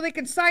cursive so they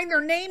can sign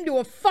their name to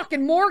a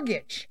fucking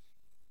mortgage?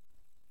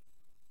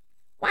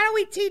 Why don't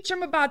we teach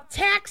them about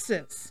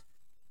taxes?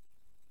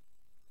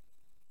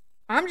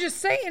 I'm just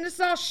saying, this is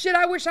all shit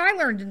I wish I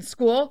learned in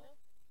school.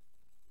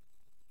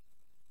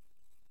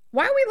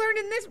 Why are we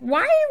learning this?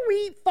 Why are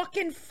we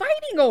fucking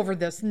fighting over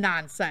this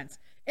nonsense?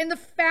 And the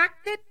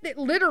fact that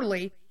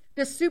literally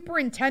the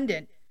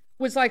superintendent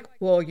was like,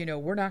 well,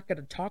 we're not going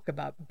to talk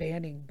about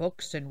banning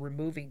books and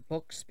removing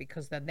books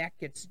because then that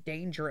gets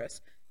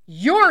dangerous.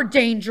 You're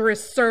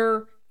dangerous,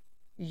 sir.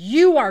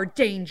 You are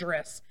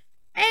dangerous.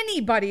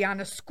 Anybody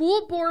on a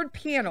school board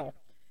panel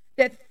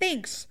that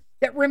thinks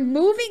that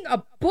removing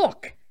a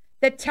book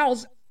that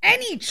tells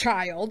any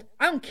child,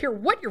 I don't care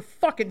what your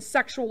fucking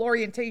sexual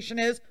orientation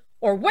is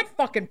or what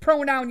fucking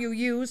pronoun you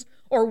use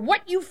or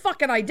what you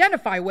fucking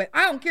identify with.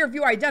 I don't care if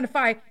you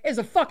identify as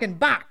a fucking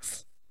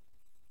box.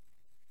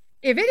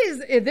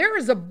 If there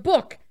is a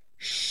book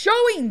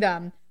showing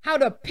them how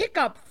to pick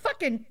up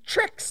fucking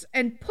tricks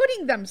and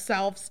putting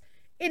themselves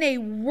in a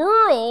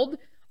world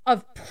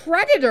of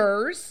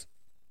predators,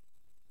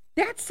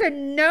 that's a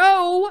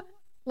no,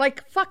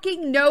 like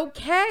fucking no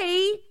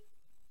K.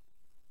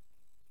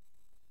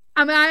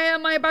 Am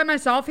I by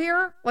myself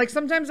here? Like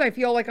sometimes I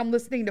feel like I'm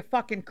listening to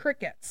fucking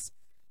crickets.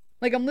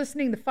 Like I'm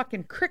listening to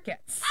fucking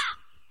crickets.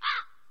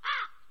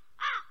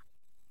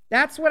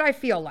 That's what I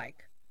feel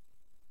like.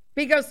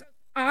 Because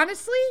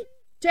honestly,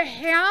 to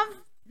have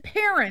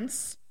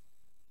parents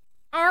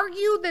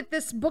argue that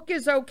this book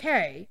is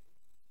okay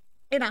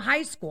in a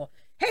high school.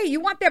 Hey,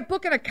 you want that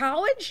book in a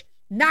college?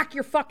 Knock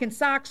your fucking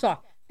socks off.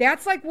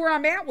 That's like where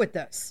I'm at with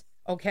this,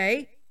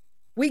 okay?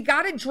 We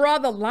got to draw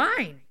the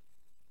line.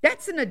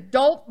 That's an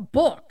adult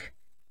book.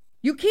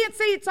 You can't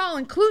say it's all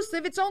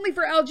inclusive. It's only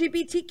for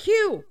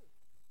LGBTQ.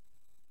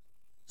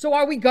 So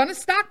are we going to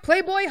stock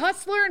Playboy,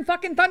 Hustler, and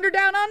fucking Thunder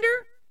Down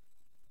Under?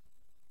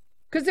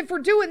 Because if we're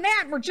doing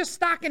that, we're just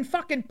stocking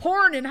fucking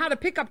porn and how to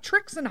pick up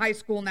tricks in high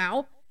school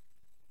now.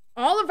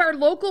 All of our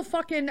local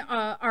fucking,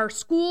 our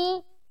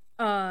school,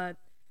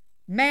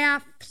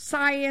 math,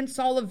 science,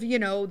 all of,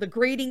 the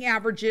grading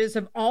averages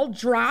have all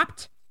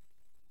dropped.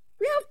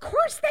 Yeah, of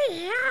course they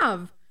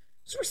have.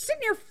 So we're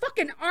sitting here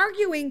fucking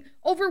arguing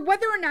over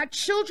whether or not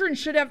children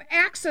should have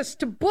access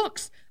to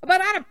books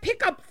about how to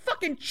pick up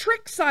fucking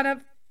tricks on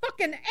a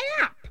fucking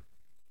app.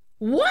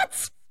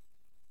 What?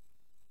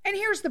 And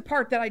here's the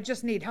part that I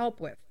just need help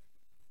with.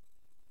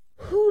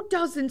 Who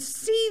doesn't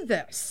see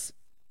this?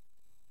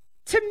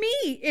 To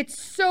me,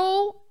 it's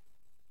so,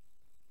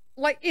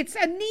 like, it's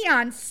a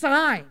neon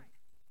sign.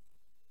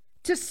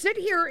 To sit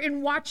here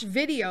and watch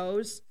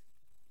videos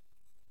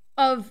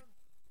of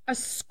a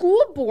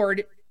school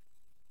board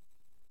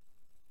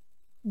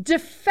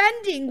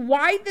defending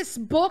why this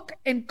book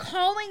and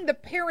calling the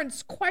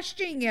parents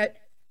questioning it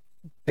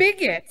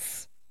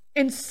bigots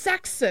and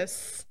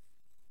sexists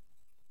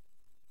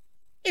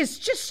is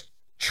just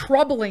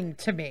troubling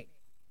to me.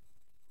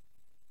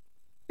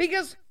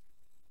 Because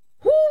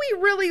who are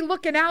we really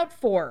looking out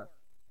for?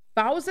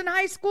 If I was in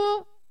high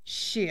school,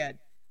 shit,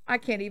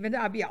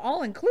 I'd be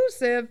all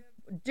inclusive.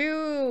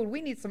 Dude, we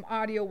need some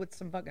audio with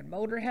some fucking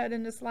Motorhead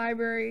in this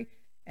library,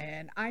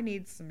 and I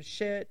need some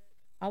shit.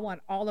 I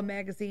want all the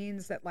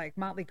magazines that like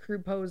Motley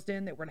Crue posed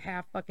in that were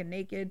half fucking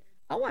naked.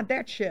 I want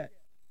that shit.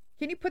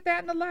 Can you put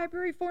that in the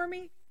library for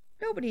me?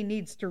 Nobody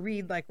needs to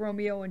read like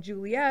Romeo and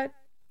Juliet.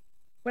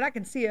 But I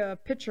can see a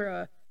picture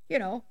of,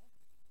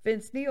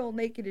 Vince Neil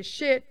naked as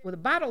shit with a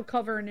bottle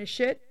cover in his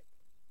shit.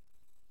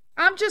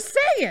 I'm just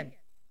saying.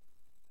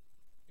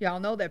 Y'all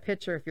know that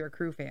picture if you're a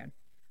Crew fan.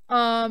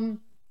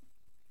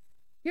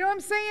 You know what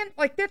I'm saying?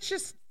 Like,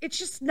 it's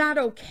just not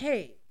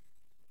okay.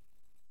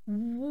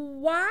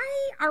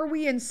 Why are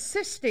we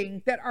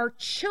insisting that our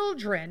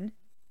children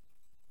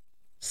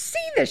see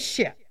this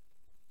shit?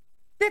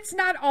 That's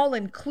not all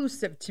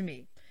inclusive to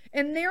me.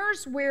 And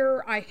there's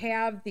where I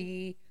have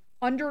the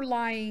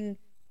underlying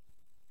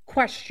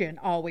question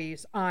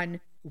always on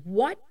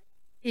what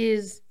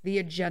is the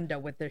agenda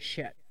with this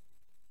shit?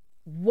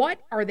 What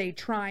are they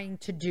trying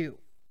to do?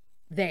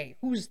 They.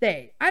 Who's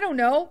they? I don't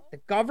know. The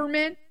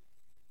government?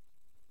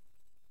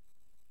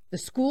 The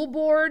school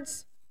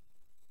boards?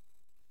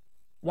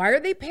 Why are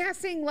they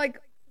passing like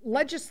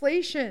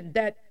legislation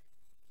that,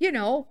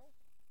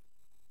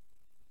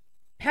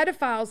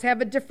 pedophiles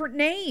have a different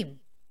name?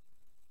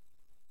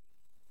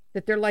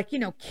 That they're like,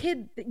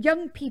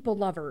 young people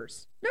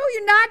lovers. No,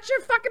 you're not. You're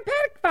a fucking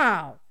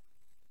pedophile.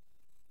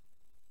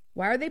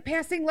 Why are they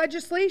passing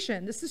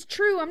legislation? This is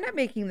true. I'm not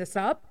making this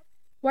up.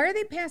 Why are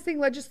they passing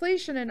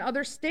legislation in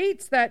other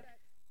states that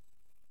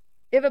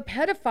if a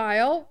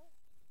pedophile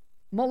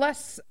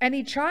molests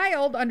any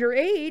child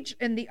underage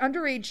and the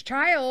underage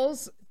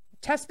child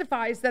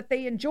testifies that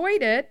they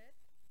enjoyed it,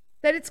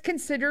 that it's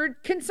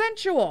considered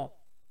consensual?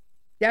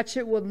 That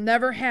shit will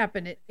never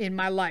happen in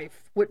my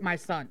life with my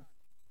son.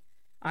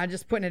 I'm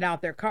just putting it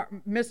out there.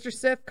 Mr.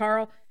 Sith,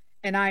 Carl,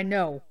 and I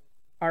know,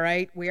 all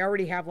right? We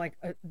already have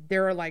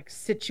there are like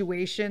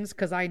situations,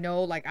 because I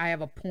know like I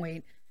have a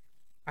point.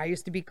 I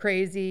used to be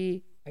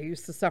crazy. I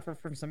used to suffer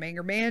from some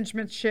anger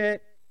management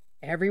shit.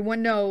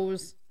 Everyone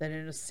knows that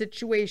in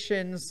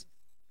situations,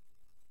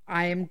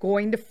 I am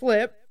going to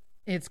flip.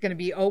 It's going to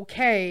be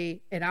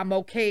okay. And I'm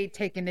okay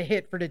taking the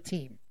hit for the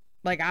team.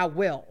 Like, I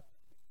will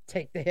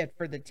take the hit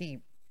for the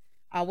team.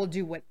 I will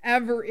do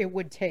whatever it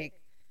would take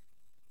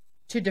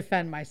to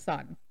defend my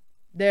son.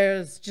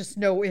 There's just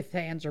no ifs,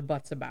 ands, or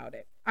buts about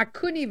it. I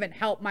couldn't even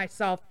help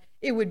myself.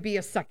 It would be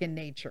a second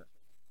nature.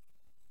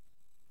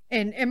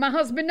 And my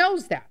husband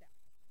knows that.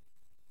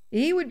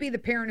 He would be the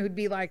parent who'd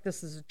be like,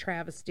 this is a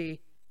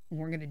travesty, and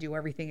we're going to do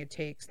everything it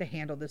takes to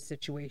handle this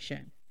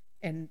situation.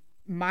 And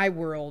my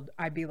world,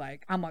 I'd be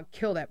like, I'm going to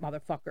kill that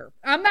motherfucker.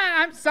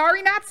 I'm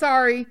sorry, not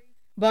sorry,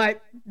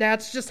 but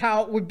that's just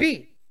how it would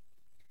be.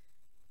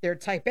 They're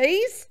type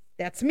A's,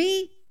 that's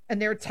me,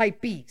 and they're type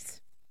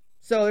B's.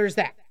 So there's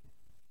that.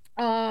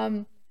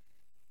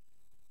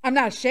 I'm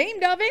not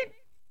ashamed of it.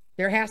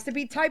 There has to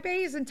be type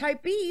A's and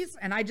type B's,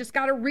 and I just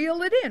got to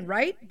reel it in,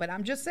 right? But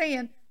I'm just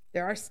saying,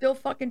 there are still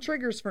fucking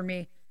triggers for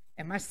me,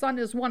 and my son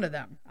is one of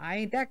them. I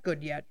ain't that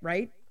good yet,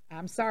 right?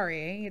 I'm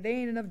sorry. There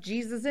ain't enough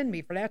Jesus in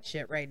me for that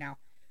shit right now.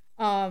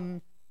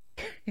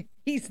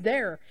 He's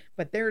there,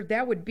 but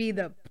that would be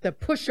the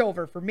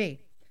pushover for me.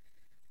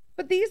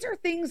 But these are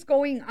things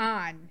going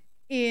on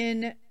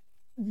in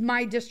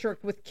my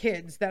district with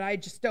kids that I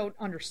just don't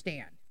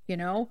understand, you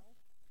know?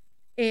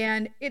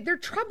 And they're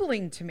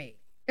troubling to me.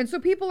 And so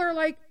people are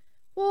like,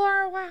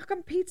 well, how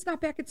come Pete's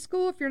not back at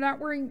school if you're not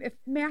wearing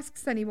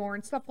masks anymore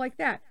and stuff like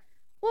that?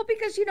 Well,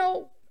 because,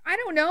 I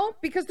don't know,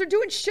 because they're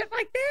doing shit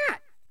like that.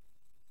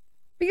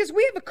 Because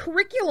we have a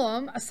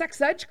curriculum, a sex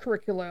ed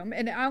curriculum,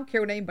 and I don't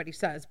care what anybody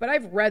says, but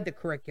I've read the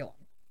curriculum.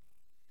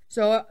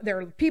 So there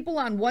are people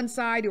on one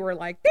side who are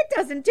like, that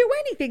doesn't do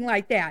anything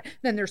like that.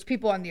 Then there's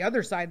people on the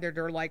other side that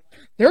are like,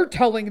 they're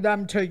telling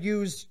them to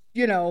use,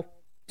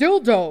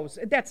 dildos.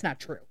 That's not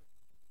true.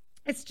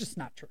 It's just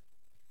not true.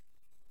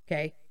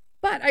 Okay.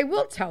 But I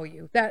will tell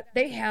you that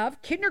they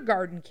have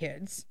kindergarten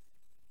kids.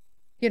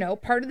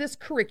 Part of this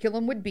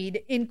curriculum would be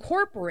to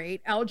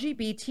incorporate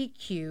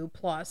LGBTQ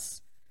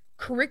plus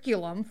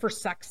curriculum for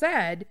sex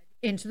ed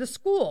into the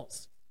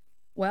schools.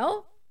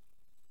 Well,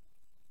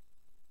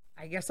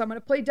 I guess I'm going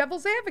to play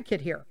devil's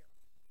advocate here.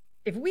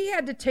 If we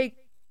had to take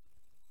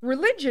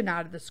religion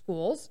out of the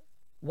schools,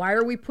 why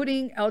are we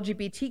putting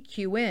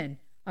LGBTQ in?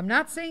 I'm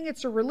not saying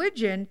it's a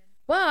religion,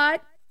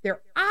 but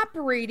they're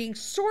operating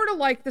sort of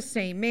like the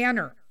same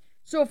manner.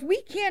 So if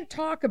we can't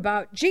talk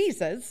about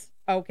Jesus,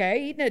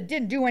 okay, he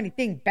didn't do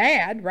anything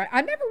bad, right?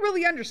 I never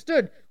really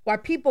understood why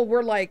people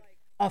were like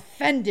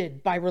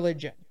offended by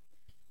religion.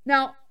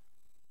 Now,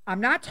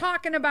 I'm not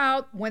talking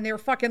about when they're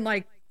fucking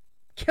like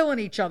killing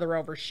each other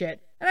over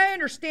shit. And I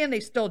understand they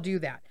still do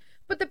that.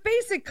 But the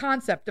basic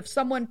concept of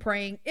someone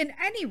praying in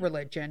any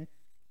religion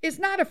is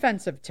not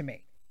offensive to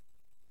me.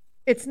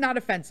 It's not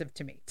offensive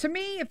to me. To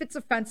me, if it's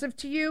offensive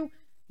to you,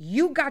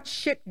 you got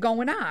shit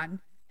going on.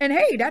 And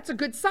hey, that's a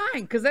good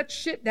sign, because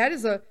that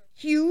is a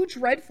huge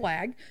red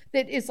flag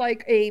that is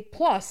like a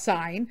plus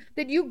sign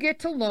that you get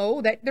to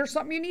know that there's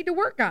something you need to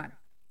work on.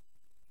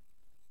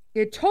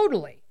 It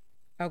totally.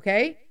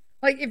 Okay?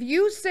 Like if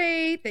you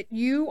say that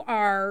you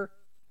are,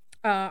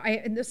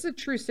 and this is a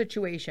true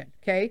situation,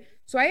 okay?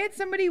 So I had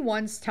somebody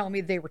once tell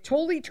me they were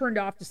totally turned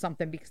off to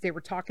something because they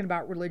were talking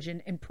about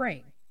religion and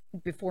praying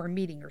before a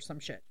meeting or some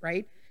shit,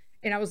 right?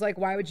 And I was like,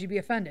 why would you be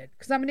offended?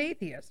 Because I'm an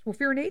atheist. Well, if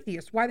you're an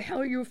atheist, why the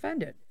hell are you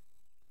offended?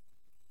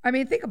 I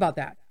mean, think about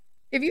that.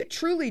 If you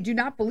truly do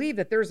not believe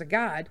that there's a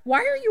God, why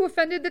are you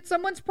offended that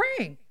someone's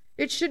praying?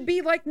 It should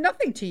be like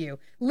nothing to you.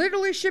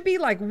 Literally should be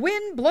like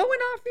wind blowing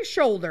off your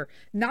shoulder.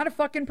 Not a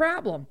fucking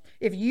problem.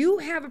 If you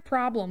have a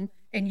problem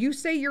and you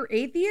say you're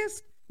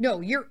atheist,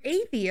 no, you're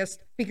atheist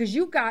because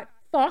you got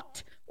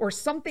fucked or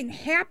something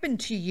happened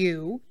to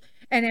you.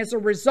 And as a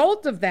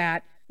result of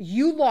that,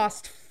 you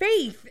lost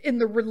faith in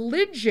the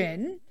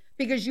religion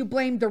because you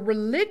blamed the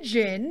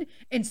religion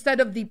instead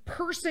of the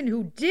person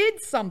who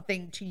did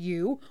something to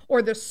you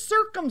or the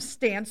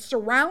circumstance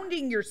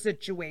surrounding your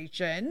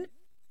situation,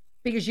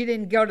 because you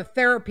didn't go to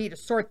therapy to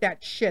sort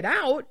that shit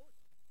out.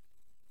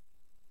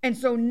 And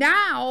so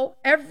now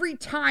every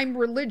time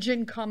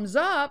religion comes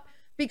up,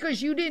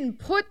 because you didn't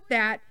put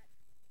that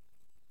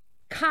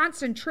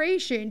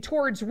concentration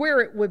towards where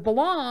it would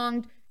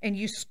belong and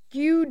you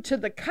skewed to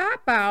the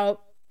cop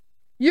out,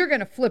 you're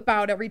going to flip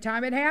out every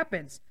time it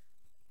happens.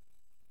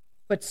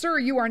 But sir,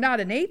 you are not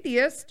an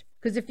atheist,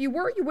 because if you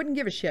were, you wouldn't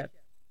give a shit.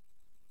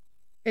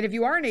 And if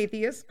you are an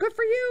atheist, good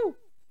for you.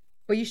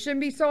 But you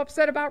shouldn't be so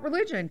upset about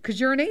religion because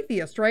you're an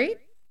atheist, right?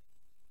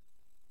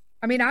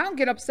 I mean, I don't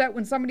get upset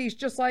when somebody's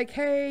just like,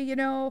 hey,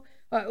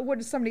 what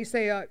does somebody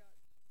say?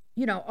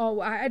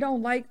 I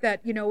don't like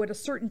that, at a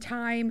certain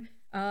time,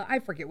 I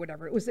forget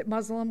whatever. Was it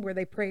Muslim where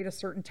they pray at a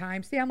certain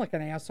time? See, I'm like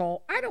an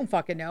asshole. I don't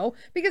fucking know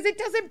because it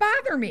doesn't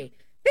bother me.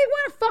 They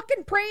want to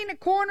fucking pray in a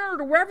corner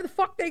or wherever the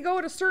fuck they go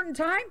at a certain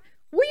time.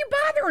 What are you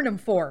bothering them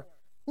for?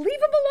 Leave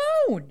them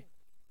alone.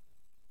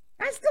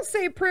 I still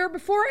say a prayer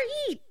before I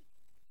eat.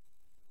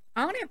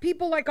 I don't have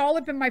people like all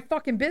up in my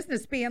fucking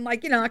business being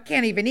like, I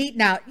can't even eat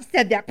now. You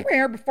said that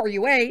prayer before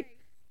you ate.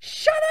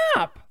 Shut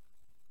up.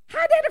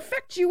 How'd that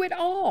affect you at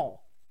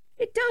all?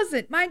 It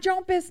doesn't. Mind your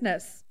own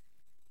business.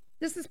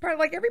 This is part of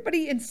like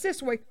everybody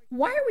insists, like,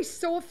 why are we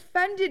so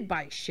offended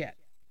by shit?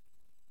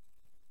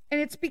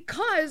 And it's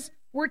because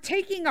we're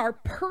taking our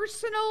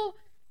personal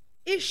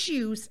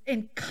issues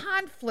and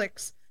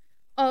conflicts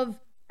of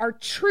our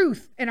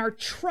truth and our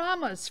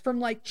traumas from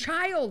like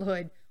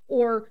childhood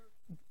or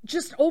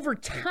just over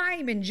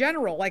time in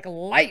general, like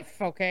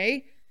life,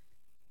 okay?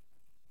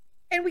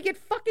 And we get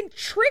fucking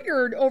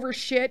triggered over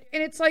shit,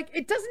 and it's like,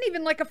 it doesn't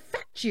even like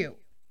affect you.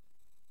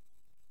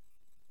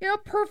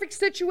 Perfect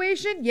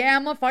situation? Yeah,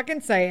 I'm gonna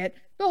fucking say it.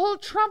 The whole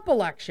Trump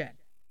election.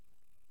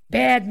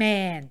 Bad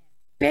man.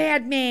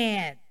 Bad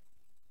man.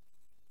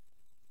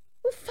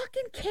 Who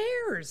fucking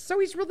cares? So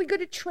he's really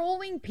good at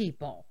trolling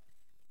people.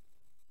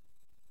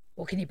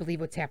 Well, can you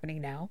believe what's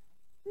happening now?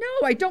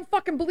 No, I don't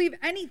fucking believe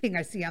anything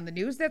I see on the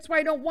news. That's why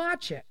I don't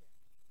watch it.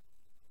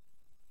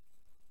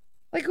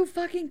 Like, who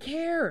fucking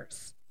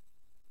cares?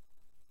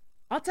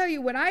 I'll tell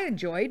you what I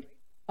enjoyed.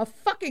 A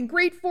fucking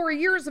great 4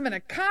 years of an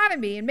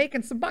economy and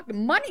making some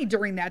fucking money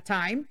during that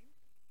time.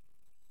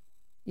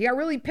 You got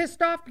really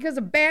pissed off because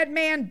of bad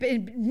man,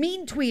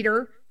 mean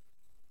tweeter.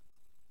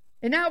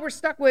 And now we're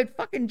stuck with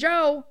fucking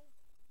Joe.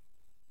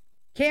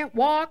 Can't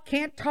walk,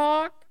 can't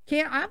talk,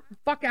 I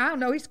don't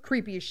know. He's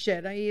creepy as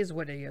shit. He is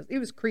what he is. He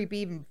was creepy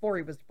even before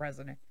he was the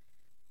president.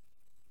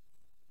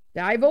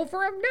 Did I vote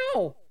for him?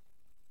 No.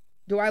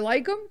 Do I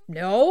like him?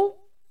 No.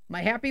 Am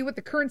I happy with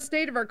the current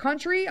state of our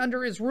country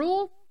under his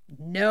rule?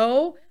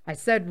 No. I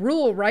said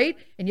rule, right?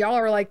 And y'all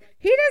are like,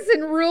 he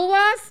doesn't rule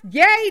us.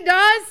 Yeah, he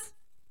does.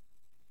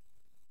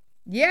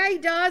 Yeah, he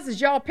does. Is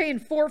y'all paying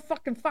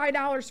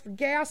 $5 for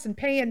gas and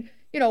paying,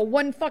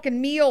 one fucking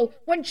meal,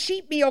 one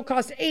cheap meal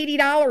costs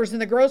 $80 in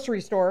the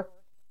grocery store.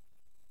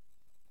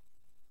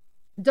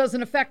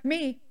 Doesn't affect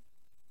me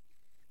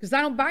because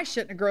I don't buy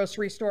shit in a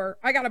grocery store.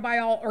 I got to buy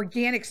all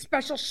organic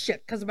special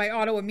shit because of my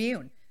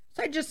autoimmune.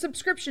 So I just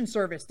subscription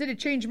service. Did it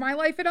change my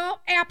life at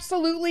all?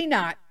 Absolutely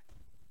not.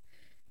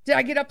 Did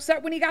I get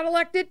upset when he got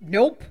elected?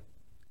 Nope.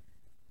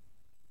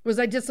 Was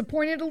I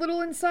disappointed a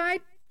little inside?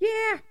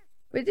 Yeah,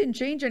 but it didn't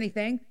change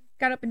anything.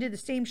 Got up and did the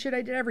same shit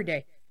I did every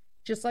day.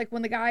 Just like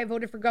when the guy I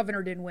voted for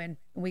governor didn't win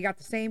and we got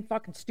the same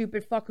fucking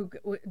stupid fuck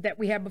that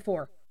we had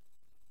before.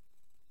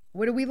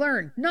 What did we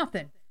learn?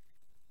 Nothing.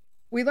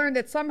 We learned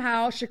that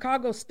somehow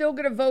Chicago's still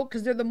going to vote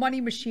because they're the money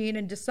machine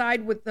and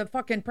decide with the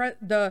fucking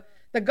the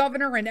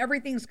governor and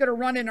everything's going to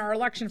run in our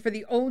election for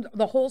the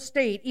whole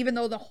state, even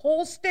though the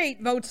whole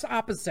state votes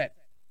opposite.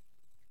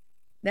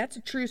 That's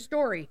a true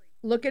story.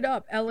 Look it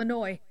up,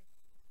 Illinois.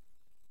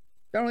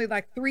 There are only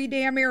like 3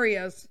 damn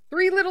areas,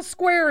 3 little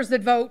squares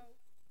that vote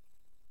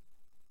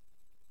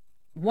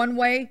one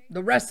way.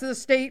 The rest of the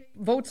state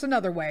votes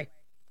another way.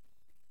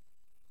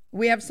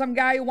 We have some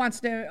guy who wants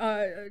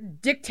to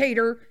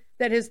dictator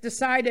that has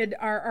decided,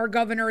 our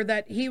governor,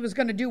 that he was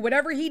going to do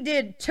whatever he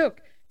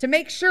took to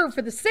make sure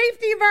for the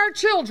safety of our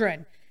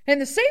children and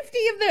the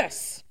safety of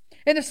this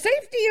and the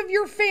safety of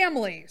your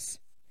families.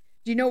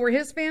 Do you know where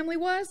his family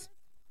was?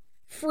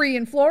 Free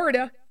in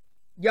Florida.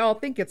 Y'all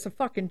think it's a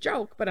fucking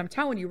joke, but I'm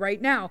telling you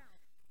right now,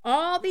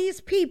 all these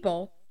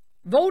people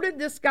voted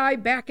this guy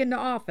back into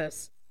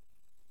office.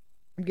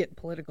 I'm getting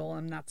political.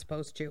 I'm not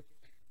supposed to,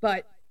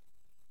 but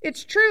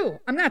it's true.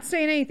 I'm not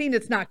saying anything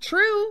that's not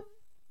true.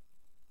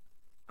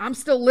 I'm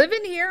still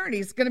living here, and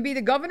he's going to be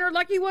the governor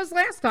like he was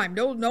last time.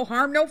 No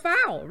harm, no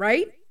foul,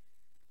 right?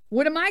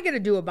 What am I going to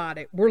do about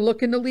it? We're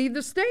looking to leave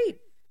the state,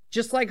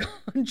 just like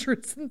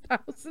hundreds and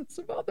thousands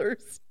of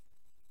others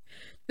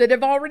that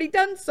have already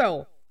done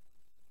so.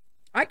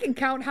 I can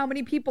count how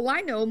many people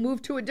I know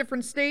moved to a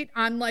different state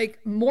on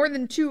like more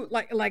than 2,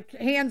 like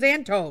hands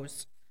and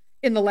toes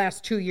in the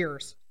last 2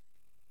 years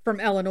from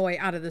Illinois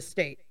out of the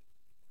state.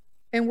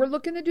 And we're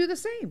looking to do the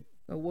same.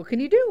 Well, what can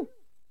you do?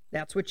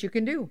 That's what you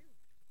can do.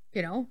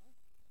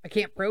 I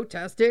can't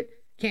protest it.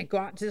 Can't go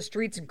out into the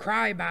streets and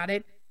cry about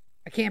it.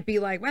 I can't be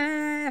like,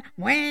 he's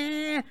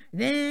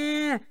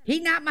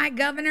not my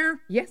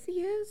governor. Yes,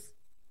 he is.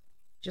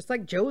 Just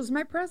like Joe's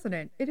my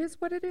president. It is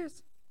what it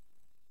is.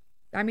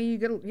 I mean, you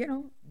get,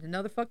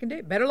 another fucking day.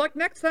 Better luck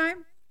next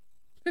time.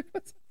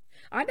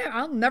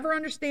 I'll never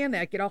understand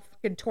that. Get all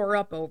fucking tore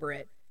up over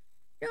it.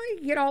 You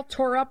get all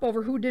tore up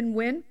over who didn't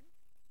win.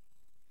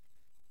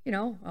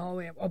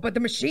 But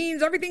the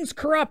machines, everything's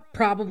corrupt.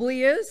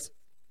 Probably is.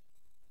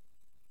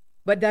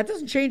 But that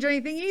doesn't change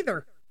anything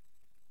either.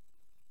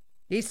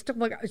 He's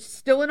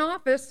still in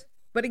office.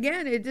 But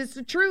again, it is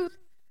the truth.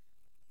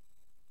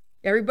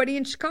 Everybody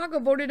in Chicago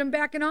voted him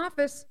back in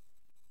office.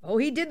 Oh,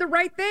 he did the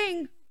right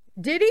thing.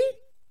 Did he?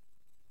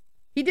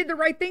 He did the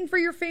right thing for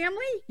your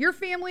family? Your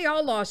family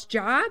all lost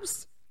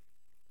jobs.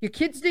 Your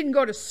kids didn't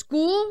go to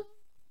school.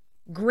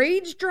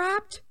 Grades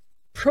dropped.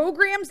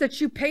 Programs that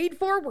you paid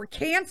for were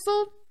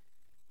canceled.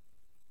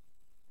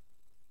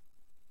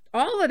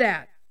 All of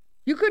that.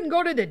 You couldn't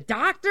go to the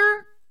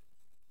doctor.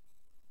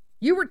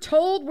 You were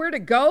told where to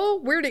go,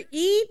 where to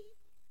eat.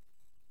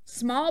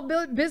 Small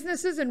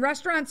businesses and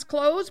restaurants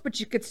closed, but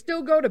you could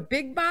still go to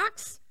big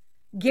box,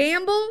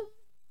 gamble,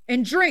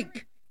 and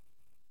drink.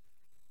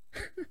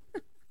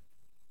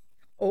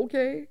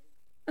 Okay.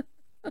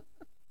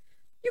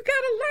 You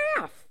gotta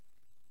laugh.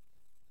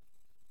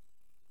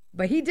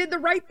 But he did the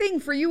right thing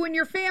for you and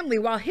your family,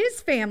 while his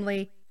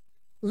family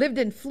lived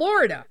in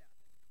Florida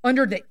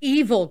under the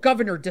evil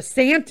Governor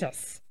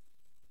DeSantis.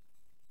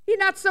 He's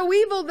not so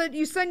evil that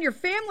you send your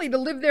family to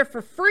live there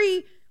for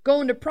free,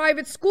 going to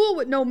private school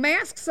with no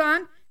masks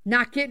on,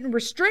 not getting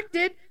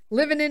restricted,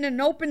 living in an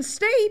open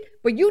state,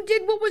 but you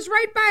did what was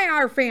right by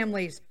our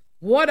families.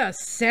 What a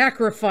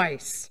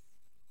sacrifice.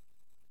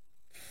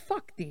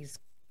 Fuck these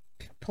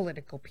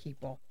political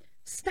people.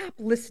 Stop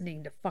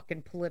listening to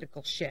fucking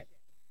political shit.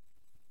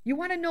 You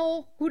want to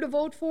know who to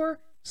vote for?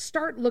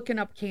 Start looking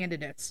up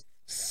candidates.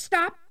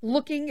 Stop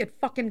looking at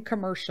fucking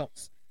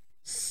commercials.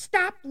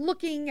 Stop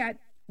looking at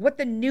what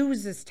the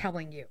news is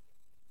telling you.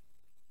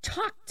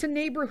 Talk to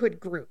neighborhood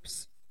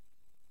groups.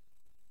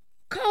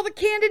 Call the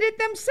candidate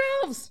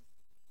themselves.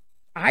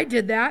 I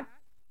did that.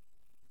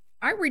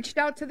 I reached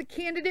out to the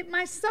candidate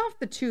myself,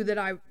 the two that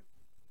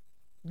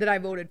I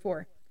voted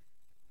for.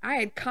 I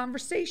had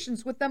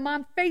conversations with them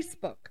on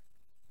Facebook.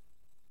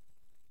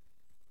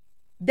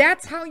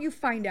 That's how you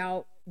find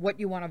out what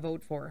you want to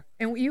vote for.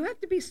 And you have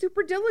to be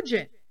super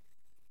diligent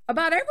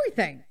about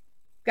everything.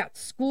 You've got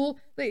school,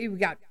 you've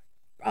got,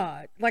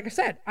 like I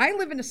said, I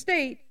live in a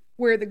state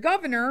where the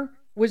governor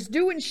was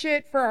doing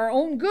shit for our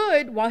own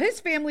good while his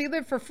family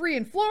lived for free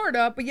in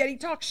Florida, but yet he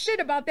talks shit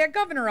about that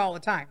governor all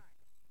the time.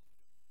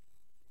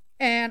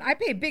 And I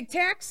pay big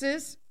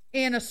taxes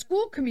in a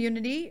school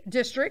community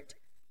district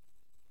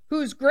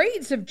whose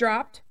grades have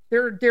dropped,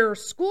 their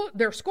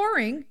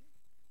scoring,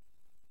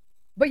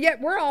 but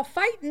yet we're all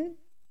fighting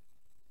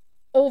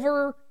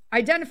over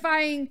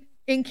identifying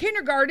in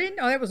kindergarten.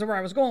 Oh, that was where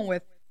I was going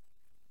with.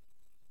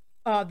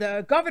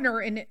 The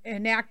governor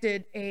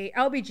enacted a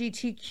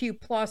LGBTQ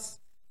plus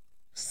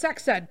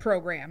sex ed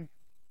program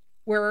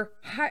where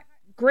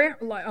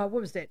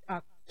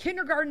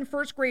kindergarten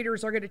first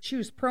graders are going to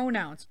choose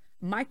pronouns.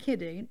 My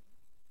kid ain't.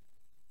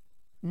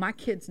 My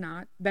kid's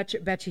not.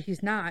 Betcha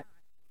he's not.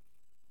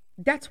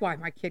 That's why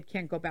my kid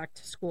can't go back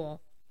to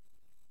school.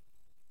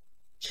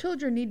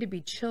 Children need to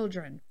be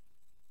children.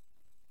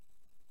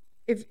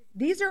 If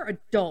these are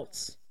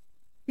adults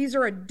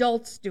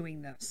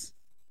doing this.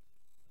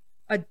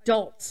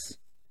 Adults.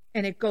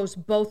 And it goes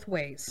both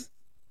ways.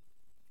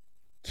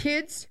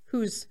 Kids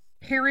whose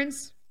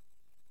parents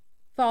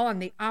fall on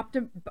the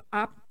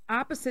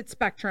opposite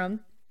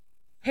spectrum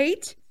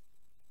hate,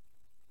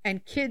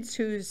 and kids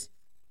whose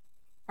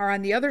are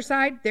on the other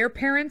side, their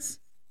parents,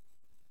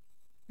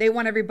 they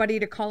want everybody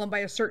to call them by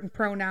a certain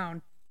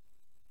pronoun.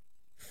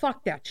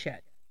 Fuck that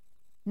shit.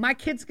 My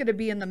kid's going to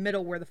be in the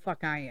middle where the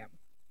fuck I am.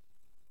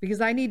 Because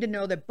I need to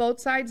know that both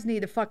sides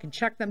need to fucking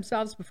check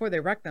themselves before they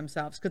wreck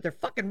themselves, because they're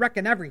fucking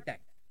wrecking everything.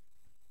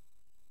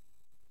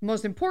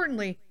 Most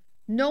importantly,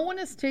 no one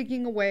is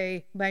taking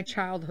away my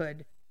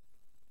childhood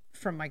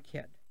from my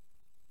kid.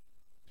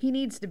 He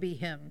needs to be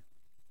him.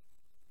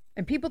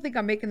 And people think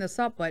I'm making this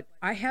up, but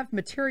I have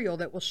material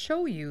that will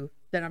show you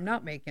that I'm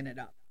not making it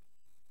up.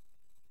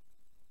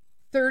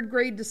 3rd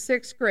grade to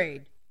 6th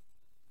grade,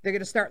 they're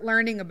going to start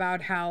learning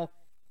about how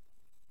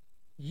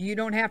you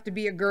don't have to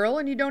be a girl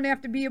and you don't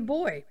have to be a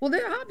boy. Well,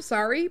 then, I'm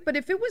sorry, but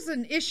if it was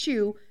an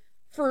issue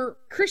for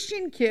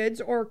Christian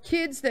kids or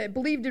kids that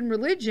believed in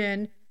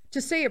religion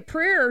to say a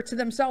prayer to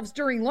themselves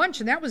during lunch,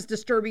 and that was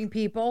disturbing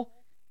people,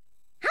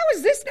 how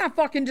is this not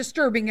fucking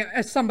disturbing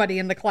as somebody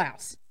in the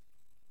class?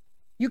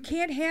 You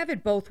can't have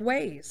it both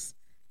ways.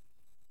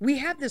 We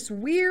have this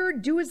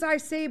weird do as I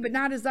say, but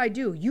not as I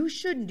do. You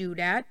shouldn't do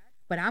that,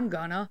 but I'm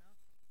gonna.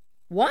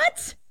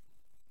 What?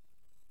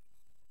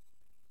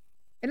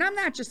 And I'm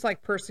not just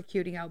like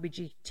persecuting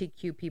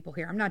LGBTQ people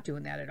here. I'm not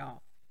doing that at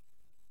all.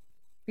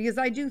 Because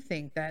I do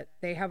think that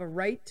they have a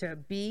right to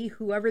be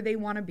whoever they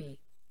want to be.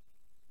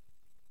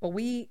 But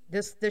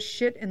this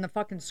shit in the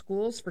fucking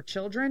schools for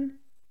children?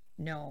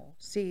 No.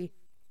 See,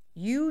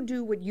 you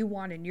do what you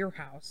want in your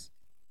house,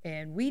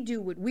 and we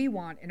do what we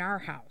want in our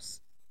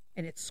house.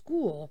 And at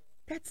school,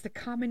 that's the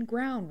common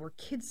ground where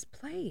kids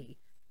play,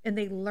 and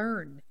they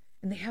learn,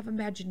 and they have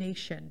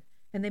imagination,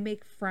 and they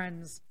make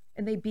friends,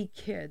 and they be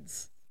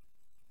kids.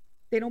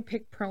 They don't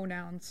pick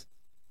pronouns.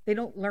 They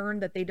don't learn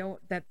that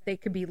they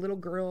could be little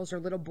girls or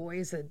little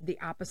boys, the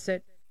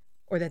opposite,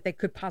 or that they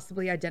could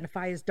possibly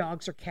identify as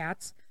dogs or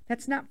cats.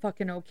 That's not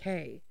fucking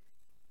okay.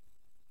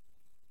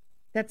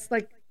 That's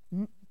like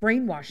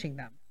brainwashing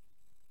them.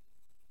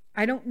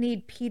 I don't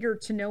need Peter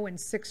to know in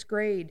 6th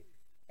grade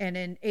and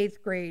in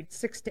 8th grade,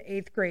 6th to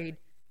 8th grade,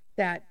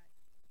 that,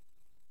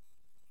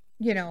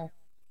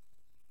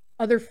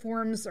 other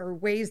forms or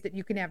ways that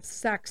you can have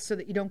sex so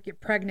that you don't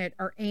get pregnant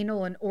are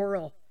anal and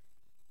oral.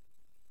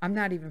 I'm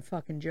not even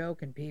fucking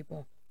joking,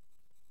 people.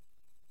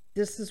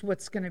 This is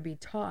what's going to be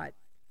taught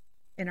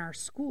in our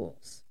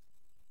schools.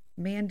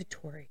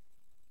 Mandatory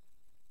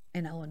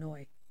in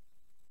Illinois.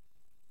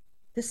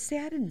 This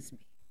saddens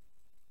me.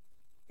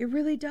 It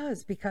really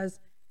does,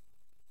 because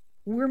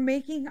we're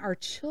making our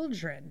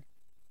children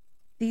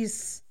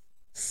these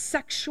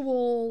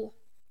sexual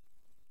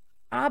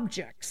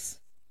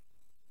objects.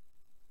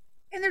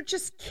 And they're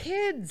just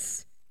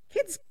kids.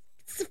 Kids,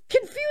 it's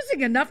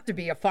confusing enough to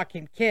be a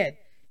fucking kid.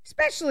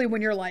 Especially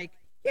when you're like,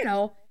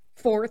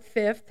 4th,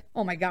 5th,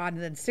 oh my God,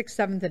 and then 6th,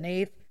 7th, and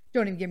 8th.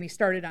 Don't even get me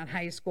started on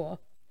high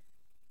school.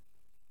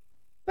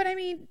 But I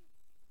mean,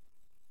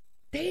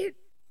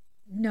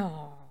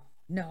 no.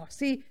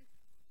 See,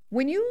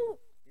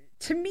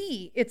 to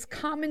me, it's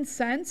common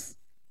sense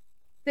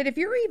that if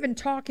you're even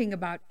talking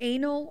about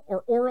anal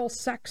or oral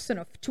sex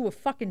to a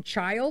fucking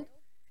child,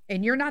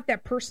 and you're not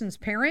that person's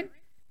parent,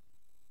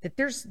 that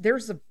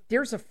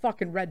there's a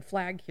fucking red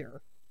flag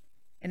here.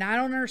 And I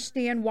don't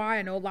understand why.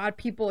 I know a lot of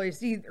people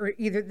is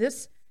either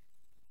this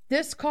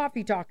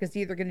coffee talk is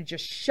either going to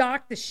just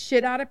shock the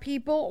shit out of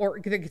people, or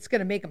it's going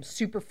to make them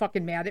super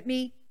fucking mad at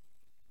me.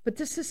 But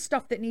this is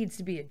stuff that needs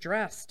to be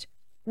addressed.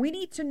 We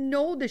need to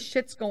know the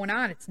shit's going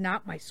on. It's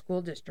not my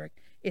school district.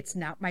 It's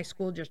not my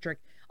school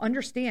district.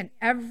 Understand,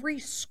 every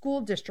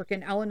school district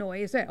in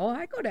Illinois is I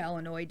go to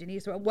Illinois,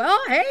 Denise. Well,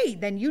 hey,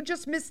 then you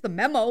just missed the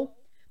memo.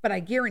 But I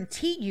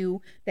guarantee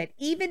you that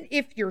even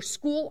if your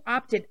school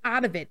opted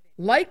out of it,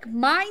 like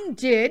mine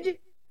did,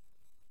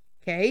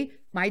 okay,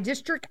 my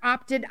district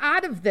opted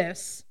out of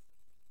this,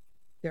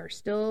 there are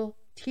still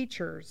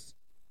teachers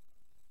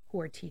who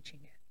are teaching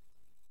it.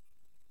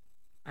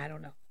 I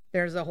don't know.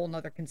 There's a whole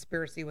nother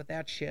conspiracy with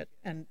that shit,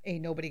 and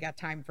ain't nobody got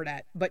time for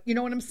that. But you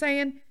know what I'm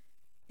saying?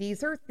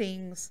 These are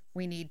things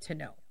we need to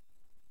know.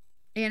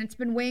 And it's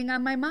been weighing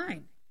on my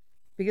mind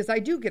because I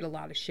do get a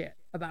lot of shit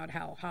about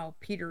how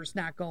Peter's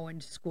not going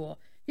to school.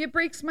 It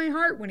breaks my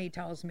heart when he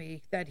tells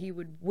me that he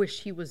would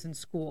wish he was in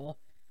school.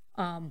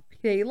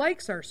 He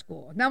likes our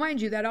school. Now,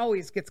 mind you, that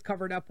always gets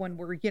covered up when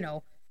we're,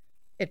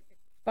 at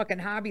fucking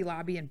Hobby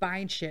Lobby and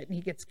buying shit, and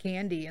he gets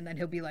candy, and then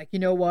he'll be like, you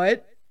know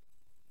what?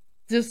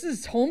 This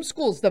is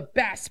homeschool's the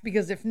best,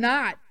 because if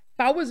not, if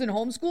I was in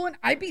homeschooling,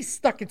 I'd be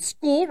stuck at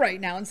school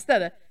right now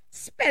instead of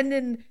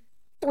spending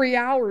 3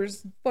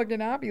 hours fucking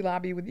Hobby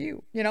Lobby with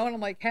you, And I'm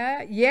like,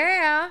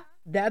 yeah,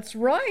 that's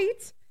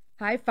right.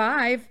 High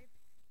five.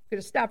 Could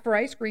have stopped for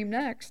ice cream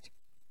next.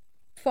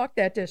 Fuck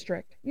that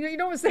district. You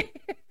know what I'm saying?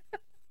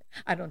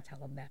 I don't tell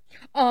them that.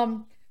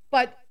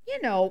 But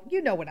you know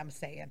what I'm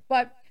saying.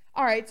 But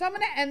all right, so I'm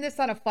going to end this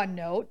on a fun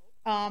note,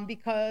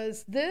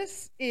 because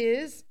this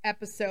is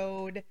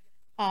episode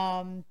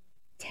 10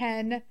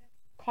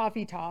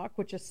 Coffee Talk,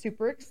 which is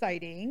super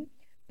exciting.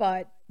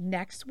 But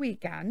next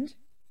weekend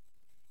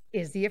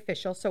is the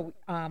official. So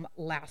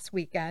last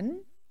weekend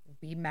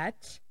we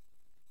met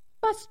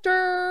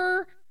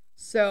Buster.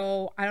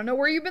 So I don't know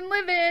where you've been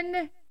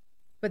living,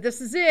 but this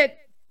is it.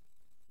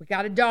 We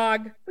got a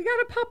dog. We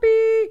got a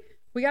puppy.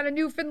 We got a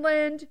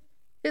Newfoundland.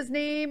 His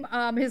name,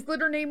 his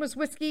litter name was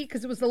Whiskey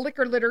because it was a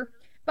liquor litter.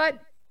 But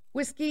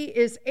Whiskey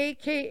is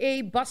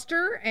AKA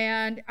Buster,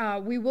 and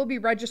we will be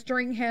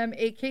registering him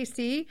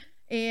AKC.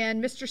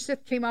 And Mr.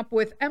 Sith came up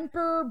with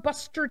Emperor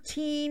Buster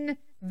Teen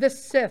the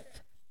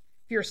Sith.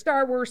 If you're a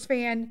Star Wars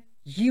fan,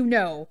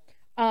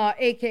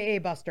 AKA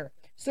Buster.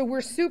 So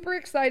we're super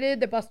excited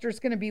that Buster's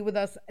going to be with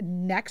us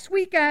next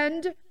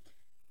weekend.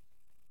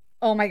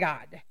 Oh my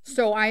God.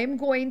 So I am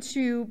going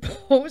to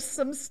post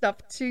some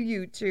stuff to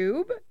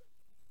YouTube.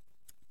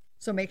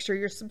 So make sure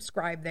you're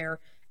subscribed there.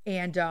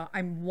 And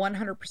I'm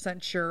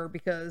 100% sure,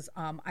 because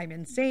I'm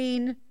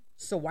insane,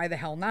 so why the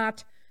hell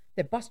not,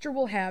 that Buster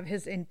will have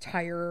his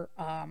entire,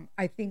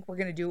 I think we're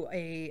going to do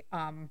a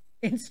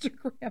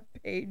Instagram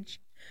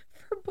page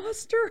for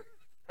Buster.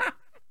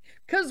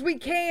 Because we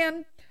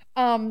can.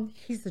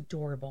 He's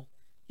adorable.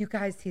 You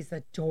guys, he's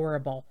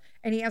adorable.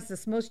 And he has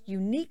this most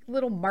unique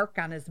little mark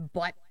on his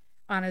butt,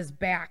 on his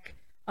back.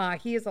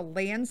 He is a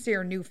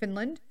Landseer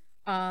Newfoundland,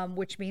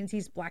 which means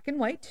he's black and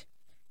white.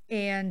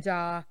 And,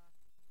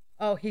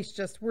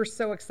 we're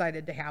so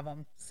excited to have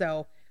him.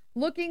 So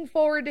looking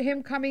forward to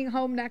him coming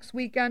home next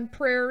weekend.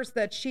 Prayers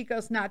that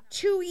Chica's not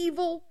too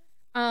evil.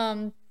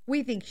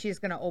 We think she's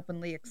going to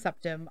openly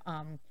accept him,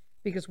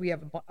 because we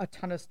have a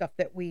ton of stuff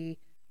that we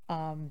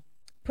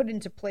put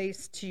into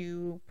place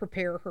to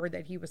prepare her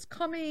that he was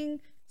coming,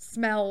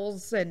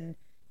 smells and,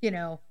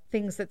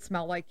 things that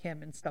smell like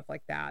him and stuff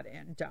like that.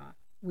 And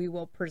we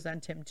will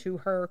present him to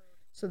her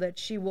so that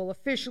she will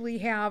officially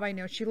have, I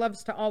know she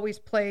loves to always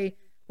play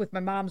with my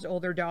mom's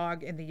older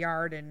dog in the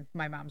yard, and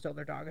my mom's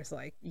older dog is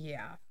like,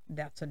 yeah,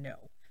 that's a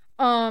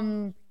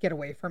no. Get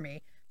away from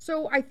me.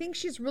 So I think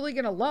she's really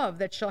going to love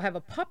that she'll have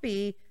a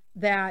puppy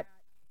that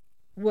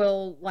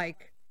will,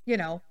 like,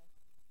 he'll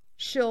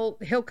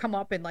come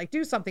up and like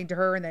do something to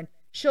her, and then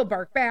she'll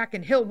bark back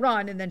and he'll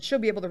run, and then she'll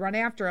be able to run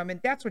after him. And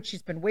that's what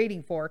she's been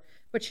waiting for,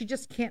 but she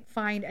just can't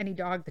find any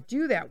dog to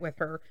do that with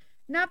her.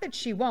 Not that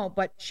she won't,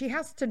 but she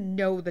has to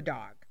know the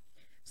dog.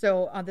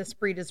 So this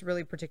breed is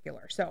really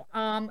particular. So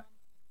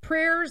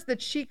prayers that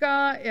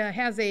Chica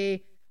has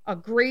a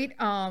great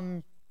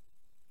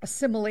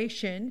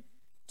assimilation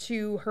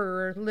to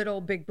her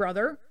little big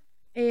brother,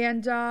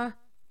 and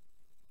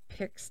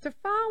picks to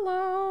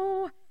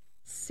follow.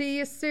 See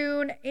you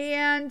soon,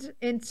 and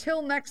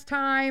until next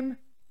time,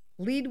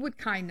 lead with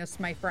kindness,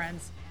 my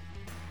friends.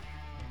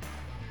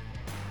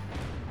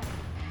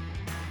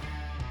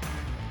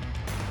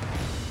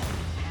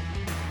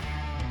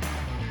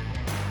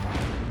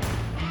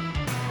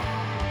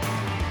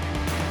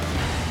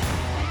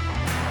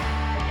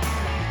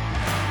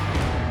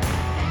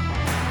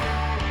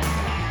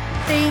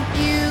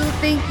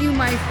 Thank you,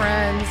 my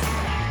friends.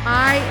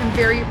 I am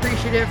very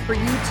appreciative for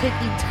you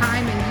taking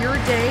time in your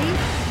day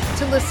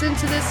to listen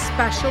to this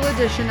special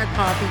edition of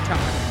Coffee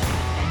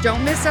Talk.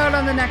 Don't miss out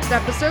on the next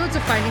episodes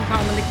of Finding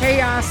Calm in the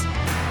Chaos.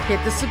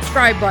 Hit the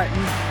subscribe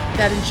button.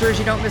 That ensures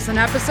you don't miss an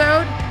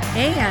episode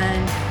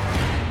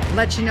and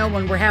let you know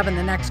when we're having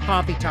the next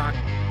Coffee Talk.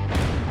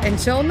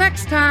 Until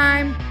next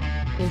time,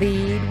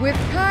 lead with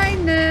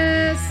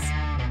kindness.